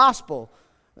is the gospel,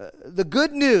 the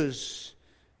good news.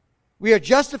 We are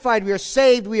justified, we are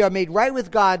saved, we are made right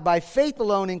with God by faith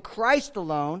alone, in Christ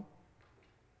alone,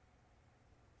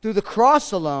 through the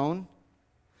cross alone.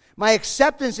 My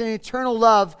acceptance in eternal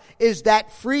love is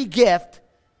that free gift.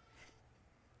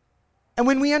 And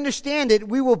when we understand it,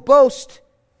 we will boast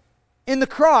in the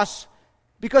cross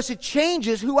because it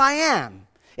changes who I am.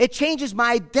 It changes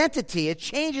my identity. It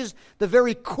changes the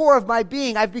very core of my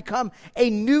being. I've become a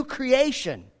new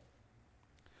creation.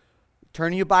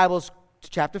 Turn your Bibles to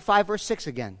chapter 5, verse 6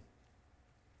 again.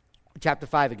 Chapter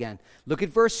 5 again. Look at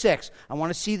verse 6. I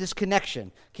want to see this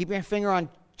connection. Keep your finger on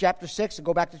chapter 6 and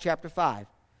go back to chapter 5.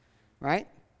 Right?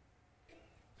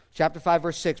 Chapter 5,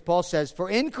 verse 6. Paul says, "For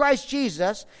in Christ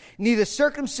Jesus, neither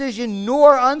circumcision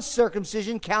nor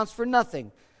uncircumcision counts for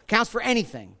nothing. Counts for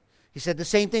anything." He said the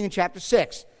same thing in chapter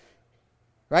 6.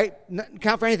 Right?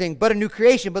 Count for anything but a new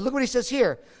creation. But look what he says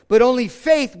here. "But only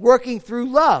faith working through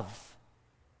love."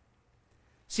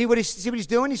 See what he's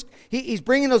doing? He's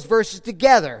bringing those verses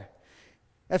together.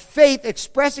 A faith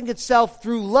expressing itself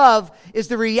through love is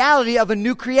the reality of a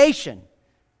new creation.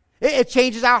 It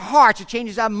changes our hearts. It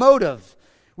changes our motive.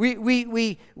 We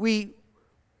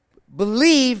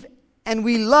believe and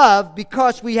we love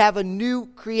because we have a new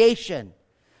creation.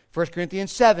 1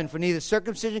 Corinthians 7, "For neither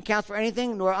circumcision counts for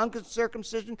anything, nor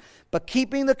uncircumcision, but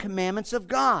keeping the commandments of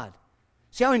God."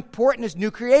 See how important this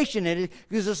new creation is. It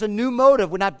gives us a new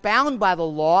motive. We're not bound by the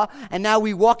law, and now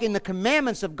we walk in the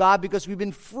commandments of God because we've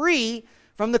been free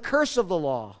from the curse of the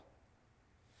law.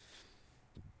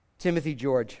 Timothy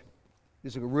George,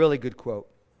 this is a really good quote.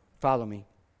 Follow me.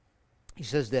 He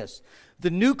says this: The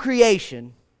new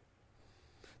creation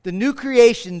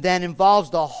then involves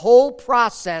the whole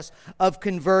process of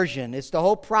conversion. It's the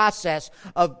whole process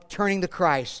of turning to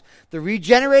Christ. The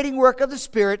regenerating work of the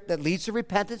Spirit that leads to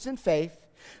repentance and faith.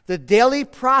 The daily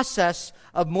process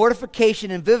of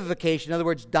mortification and vivification, in other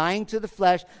words, dying to the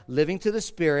flesh, living to the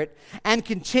Spirit, and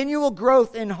continual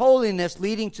growth in holiness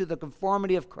leading to the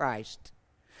conformity of Christ.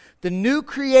 The new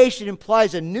creation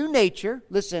implies a new nature,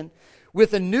 listen,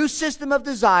 with a new system of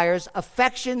desires,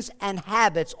 affections, and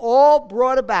habits, all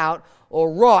brought about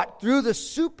or wrought through the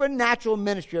supernatural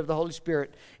ministry of the Holy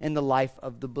Spirit in the life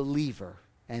of the believer.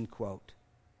 End quote.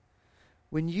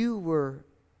 When you were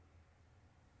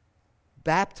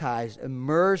baptized,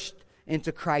 immersed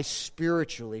into Christ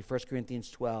spiritually, 1 Corinthians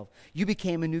 12, you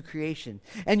became a new creation.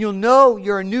 And you'll know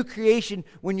you're a new creation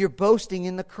when you're boasting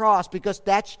in the cross, because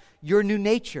that's your new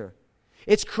nature.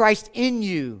 It's Christ in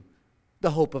you, the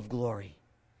hope of glory.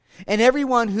 And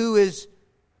everyone who is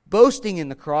boasting in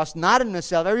the cross, not in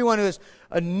themselves, everyone who is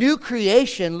a new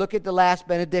creation, look at the last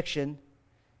benediction,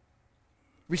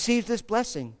 receives this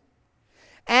blessing.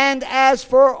 "And as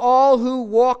for all who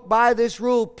walk by this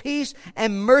rule, peace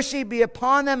and mercy be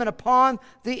upon them and upon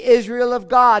the Israel of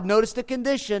God." Notice the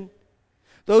condition.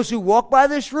 Those who walk by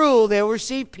this rule, they will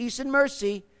receive peace and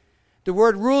mercy. The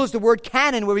word rule is the word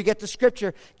canon, where we get the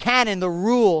scripture. Canon, the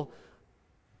rule.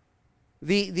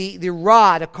 The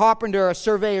rod, a carpenter, a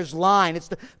surveyor's line. It's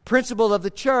the principle of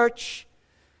the church.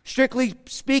 Strictly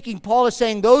speaking, Paul is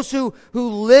saying those who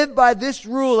live by this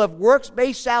rule of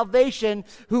works-based salvation,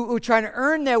 who are trying to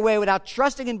earn their way without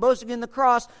trusting and boasting in the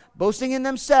cross, boasting in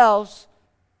themselves,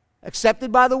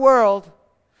 accepted by the world,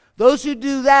 those who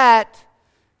do that,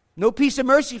 no peace and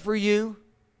mercy for you.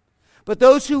 But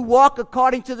those who walk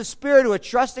according to the Spirit, who are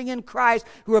trusting in Christ,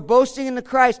 who are boasting in the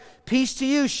Christ, peace to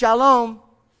you, shalom,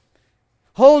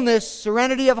 wholeness,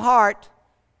 serenity of heart,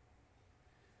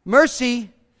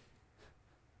 mercy.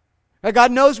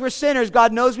 God knows we're sinners.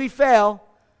 God knows we fail.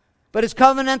 But His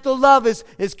covenantal love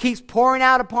keeps pouring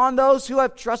out upon those who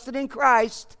have trusted in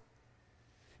Christ.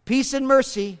 Peace and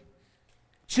mercy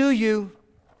to you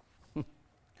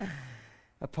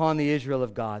upon the Israel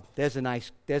of God. There's a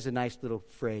nice little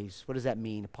phrase. What does that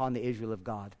mean? Upon the Israel of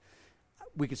God.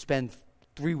 We could spend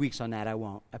 3 weeks on that. I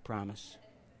won't, I promise.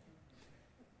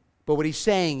 But what he's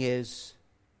saying is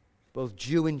both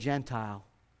Jew and Gentile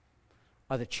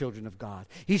are the children of God.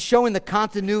 He's showing the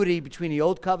continuity between the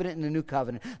Old Covenant and the New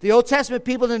Covenant. The Old Testament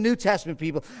people and the New Testament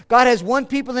people. God has one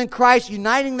people in Christ,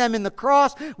 uniting them in the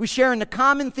cross. We share in the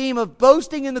common theme of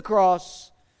boasting in the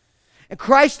cross. And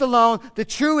Christ alone, the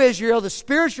true Israel, the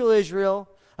spiritual Israel,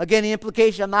 again, the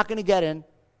implication I'm not going to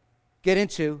get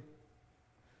into.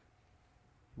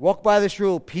 Walk by this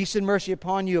rule, peace and mercy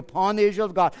upon you, upon the Israel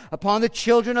of God, upon the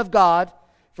children of God.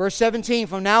 Verse 17,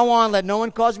 from now on, let no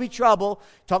one cause me trouble.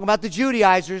 Talking about the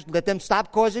Judaizers, let them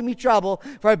stop causing me trouble.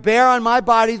 For I bear on my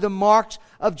body the marks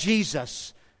of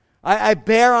Jesus. I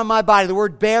bear on my body. The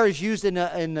word bear is used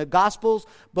in the Gospels,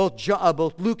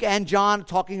 both Luke and John,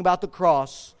 talking about the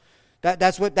cross.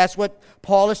 That's what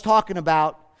Paul is talking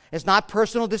about. It's not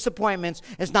personal disappointments.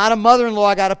 It's not a mother-in-law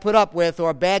I got to put up with or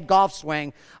a bad golf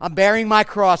swing. I'm bearing my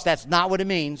cross. That's not what it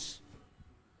means.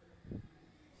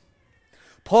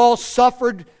 Paul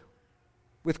suffered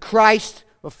with Christ,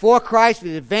 before Christ, for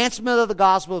the advancement of the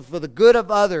gospel, for the good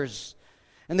of others.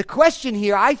 And the question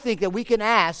here, I think, that we can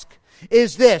ask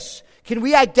is this: can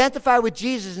we identify with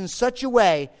Jesus in such a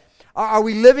way? Are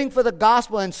we living for the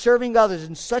gospel and serving others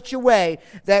in such a way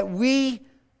that we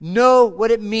know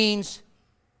what it means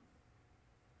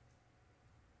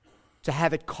to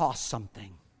have it cost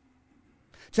something?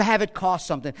 To have it cost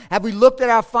something. Have we looked at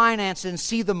our finances and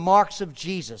see the marks of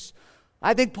Jesus?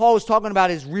 I think Paul was talking about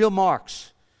his real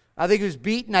marks. I think he was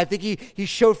beaten. I think he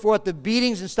showed forth the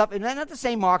beatings and stuff. And not the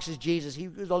same marks as Jesus. He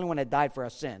was the only one that died for our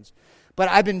sins. But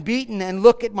I've been beaten, and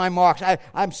look at my marks.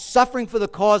 I'm suffering for the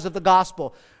cause of the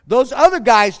gospel. Those other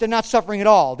guys, they're not suffering at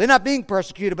all. They're not being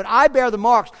persecuted. But I bear the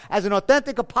marks as an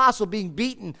authentic apostle being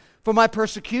beaten for my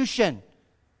persecution.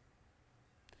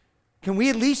 Can we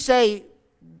at least say,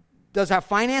 does our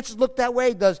finances look that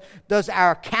way? Does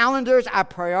our calendars, our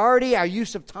priority, our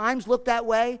use of times look that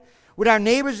way? Would our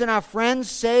neighbors and our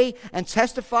friends say and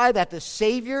testify that the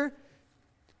Savior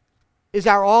is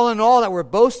our all in all, that we're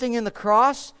boasting in the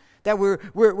cross, that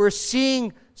we're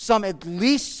seeing at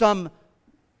least some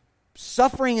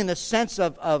suffering in the sense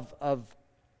of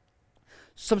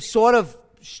some sort of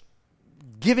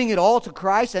giving it all to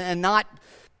Christ and not,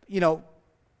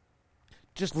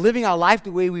 just living our life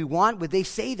the way we want? Would they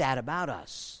say that about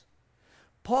us?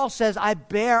 Paul says, I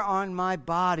bear on my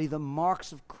body the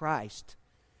marks of Christ.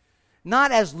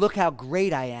 Not as look how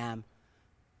great I am,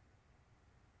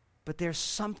 but there's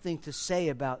something to say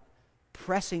about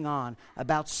pressing on,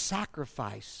 about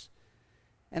sacrifice.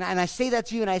 And I say that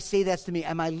to you, and I say that to me.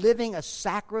 Am I living a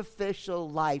sacrificial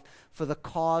life for the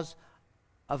cause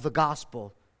of the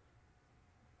gospel?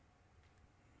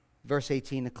 Verse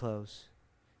 18 to close.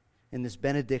 In this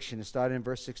benediction, it started in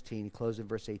verse 16, it closed in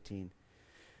verse 18.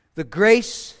 The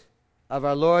grace of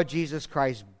our Lord Jesus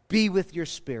Christ be with your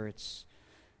spirits,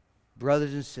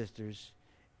 brothers and sisters.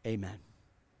 Amen.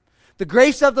 The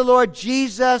grace of the Lord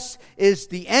Jesus is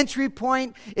the entry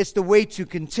point, it's the way to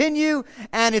continue,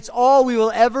 and it's all we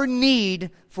will ever need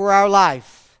for our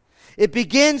life. It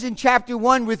begins in chapter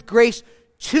 1 with grace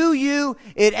to you.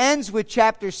 It ends with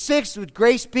chapter 6 with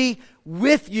grace be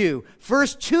with you.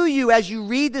 First to you as you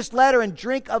read this letter and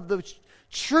drink of the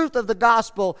truth of the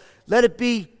gospel, let it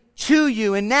be to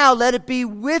you. And now let it be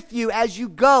with you as you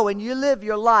go and you live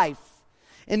your life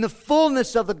in the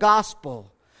fullness of the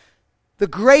gospel. The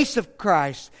grace of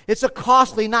Christ. It's a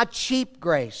costly, not cheap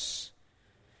grace.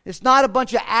 It's not a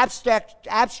bunch of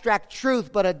abstract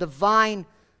truth, but a divine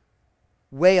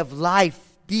way of life,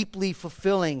 deeply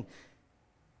fulfilling.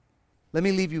 Let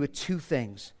me leave you with two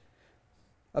things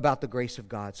about the grace of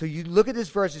God. So you look at this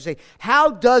verse and say, how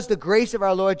does the grace of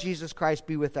our Lord Jesus Christ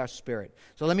be with our spirit?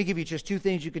 So let me give you just two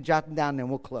things. You can jot them down and then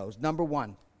we'll close. Number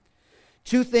one,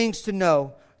 two things to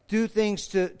know. Two things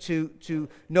to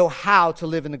know how to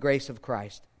live in the grace of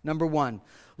Christ. Number one,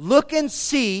 look and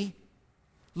see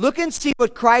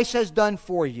what Christ has done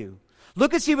for you.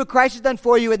 Look and see what Christ has done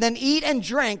for you, and then eat and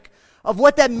drink of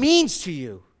what that means to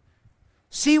you.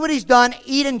 See what He's done,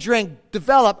 eat and drink,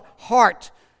 develop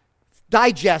heart,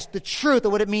 digest the truth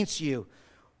of what it means to you.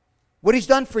 What He's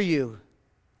done for you.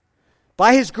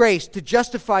 By His grace to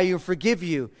justify you and forgive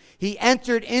you, He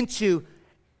entered into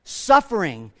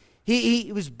suffering.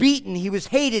 He was beaten, He was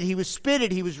hated, He was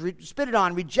spitted, He was spitted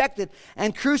on, rejected,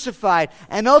 and crucified.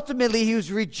 And ultimately He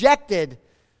was rejected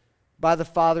by the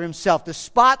Father Himself, the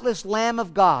spotless Lamb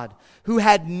of God, who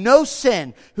had no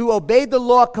sin, who obeyed the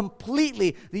law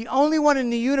completely, the only one in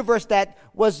the universe that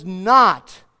was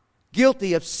not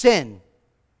guilty of sin,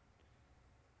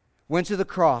 went to the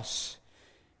cross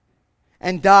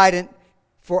and died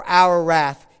for our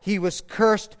wrath. He was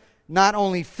cursed, not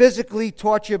only physically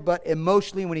tortured, but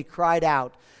emotionally when He cried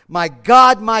out, my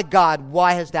God,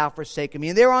 why hast thou forsaken me?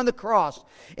 And there on the cross,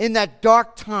 in that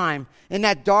dark time, in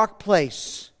that dark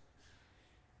place,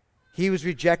 He was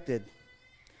rejected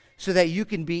so that you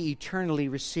can be eternally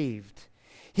received.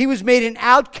 He was made an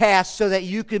outcast so that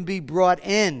you can be brought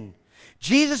in.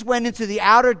 Jesus went into the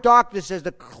outer darkness as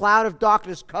the cloud of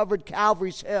darkness covered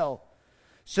Calvary's hill,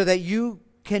 so that you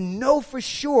can know for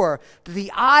sure that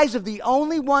the eyes of the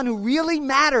only one who really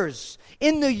matters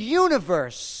in the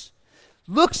universe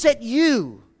looks at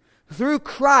you through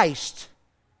Christ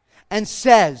and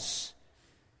says,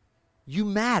 you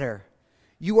matter,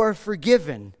 you are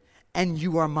forgiven, and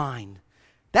you are mine.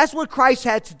 That's what Christ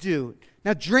had to do.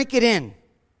 Now drink it in.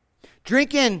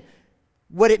 Drink in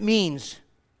what it means.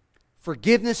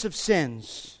 Forgiveness of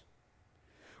sins.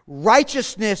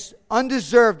 Righteousness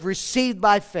undeserved received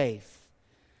by faith.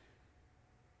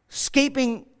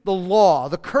 Escaping the law,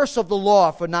 the curse of the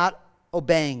law for not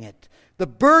obeying it. The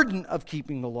burden of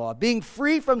keeping the law. Being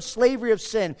free from slavery of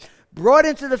sin. Brought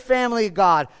into the family of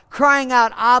God. Crying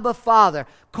out, Abba, Father.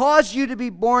 Caused you to be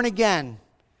born again.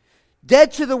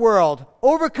 Dead to the world.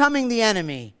 Overcoming the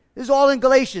enemy. This is all in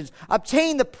Galatians.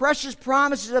 Obtain the precious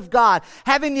promises of God.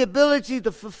 Having the ability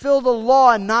to fulfill the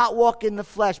law and not walk in the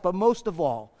flesh. But most of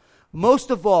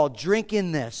all, drink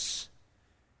in this.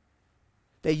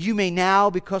 That you may now,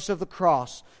 because of the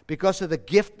cross, because of the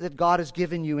gift that God has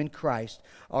given you in Christ,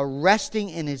 are resting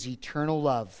in His eternal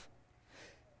love.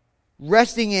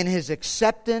 Resting in His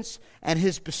acceptance and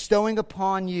His bestowing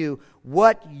upon you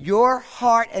what your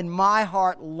heart and my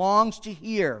heart longs to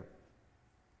hear.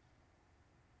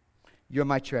 You're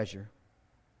my treasure.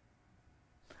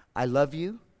 I love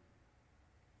you.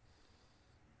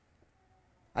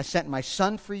 I sent my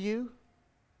Son for you.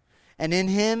 And in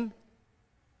Him,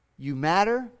 you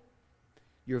matter.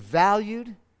 You're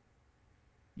valued.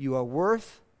 You are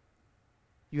worth.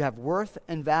 You have worth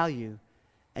and value.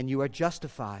 And you are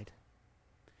justified.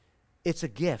 It's a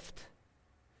gift.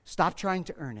 Stop trying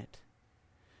to earn it.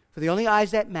 For the only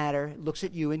eyes that matter looks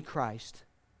at you in Christ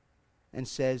and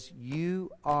says,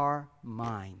 you are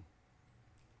mine.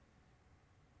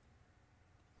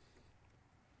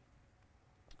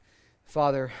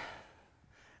 Father,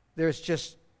 there's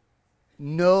just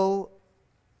no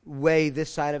way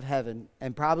this side of heaven,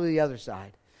 and probably the other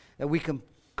side, that we can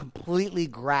completely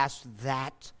grasp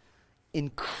that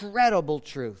incredible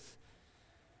truth.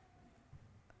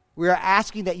 We are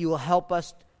asking that you will help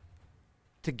us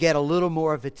to get a little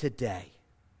more of it today.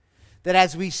 That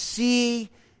as we see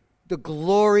the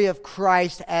glory of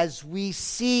Christ, as we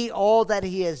see all that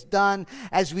He has done,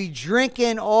 as we drink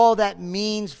in all that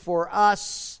means for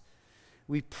us,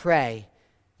 we pray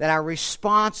that our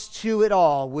response to it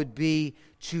all would be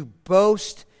to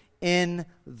boast in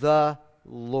the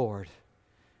Lord.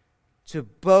 To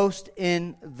boast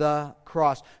in the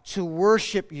cross. To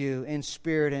worship you in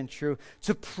spirit and truth.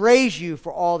 To praise you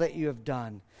for all that you have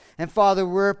done. And Father,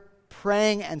 we're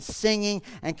praying and singing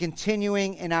and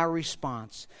continuing in our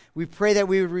response. We pray that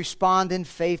we would respond in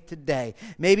faith today.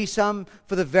 Maybe some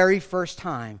for the very first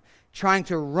time, trying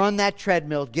to run that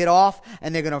treadmill, get off,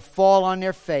 and they're going to fall on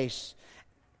their face,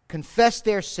 confess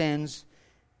their sins,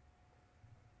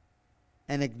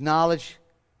 and acknowledge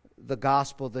the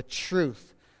gospel, the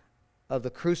truth of the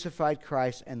crucified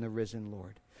Christ and the risen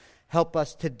Lord. Help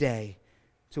us today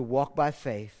to walk by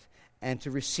faith and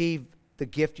to receive the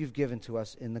gift you've given to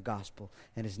us in the gospel.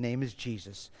 And His name is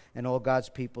Jesus. And all God's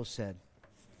people said,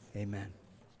 amen.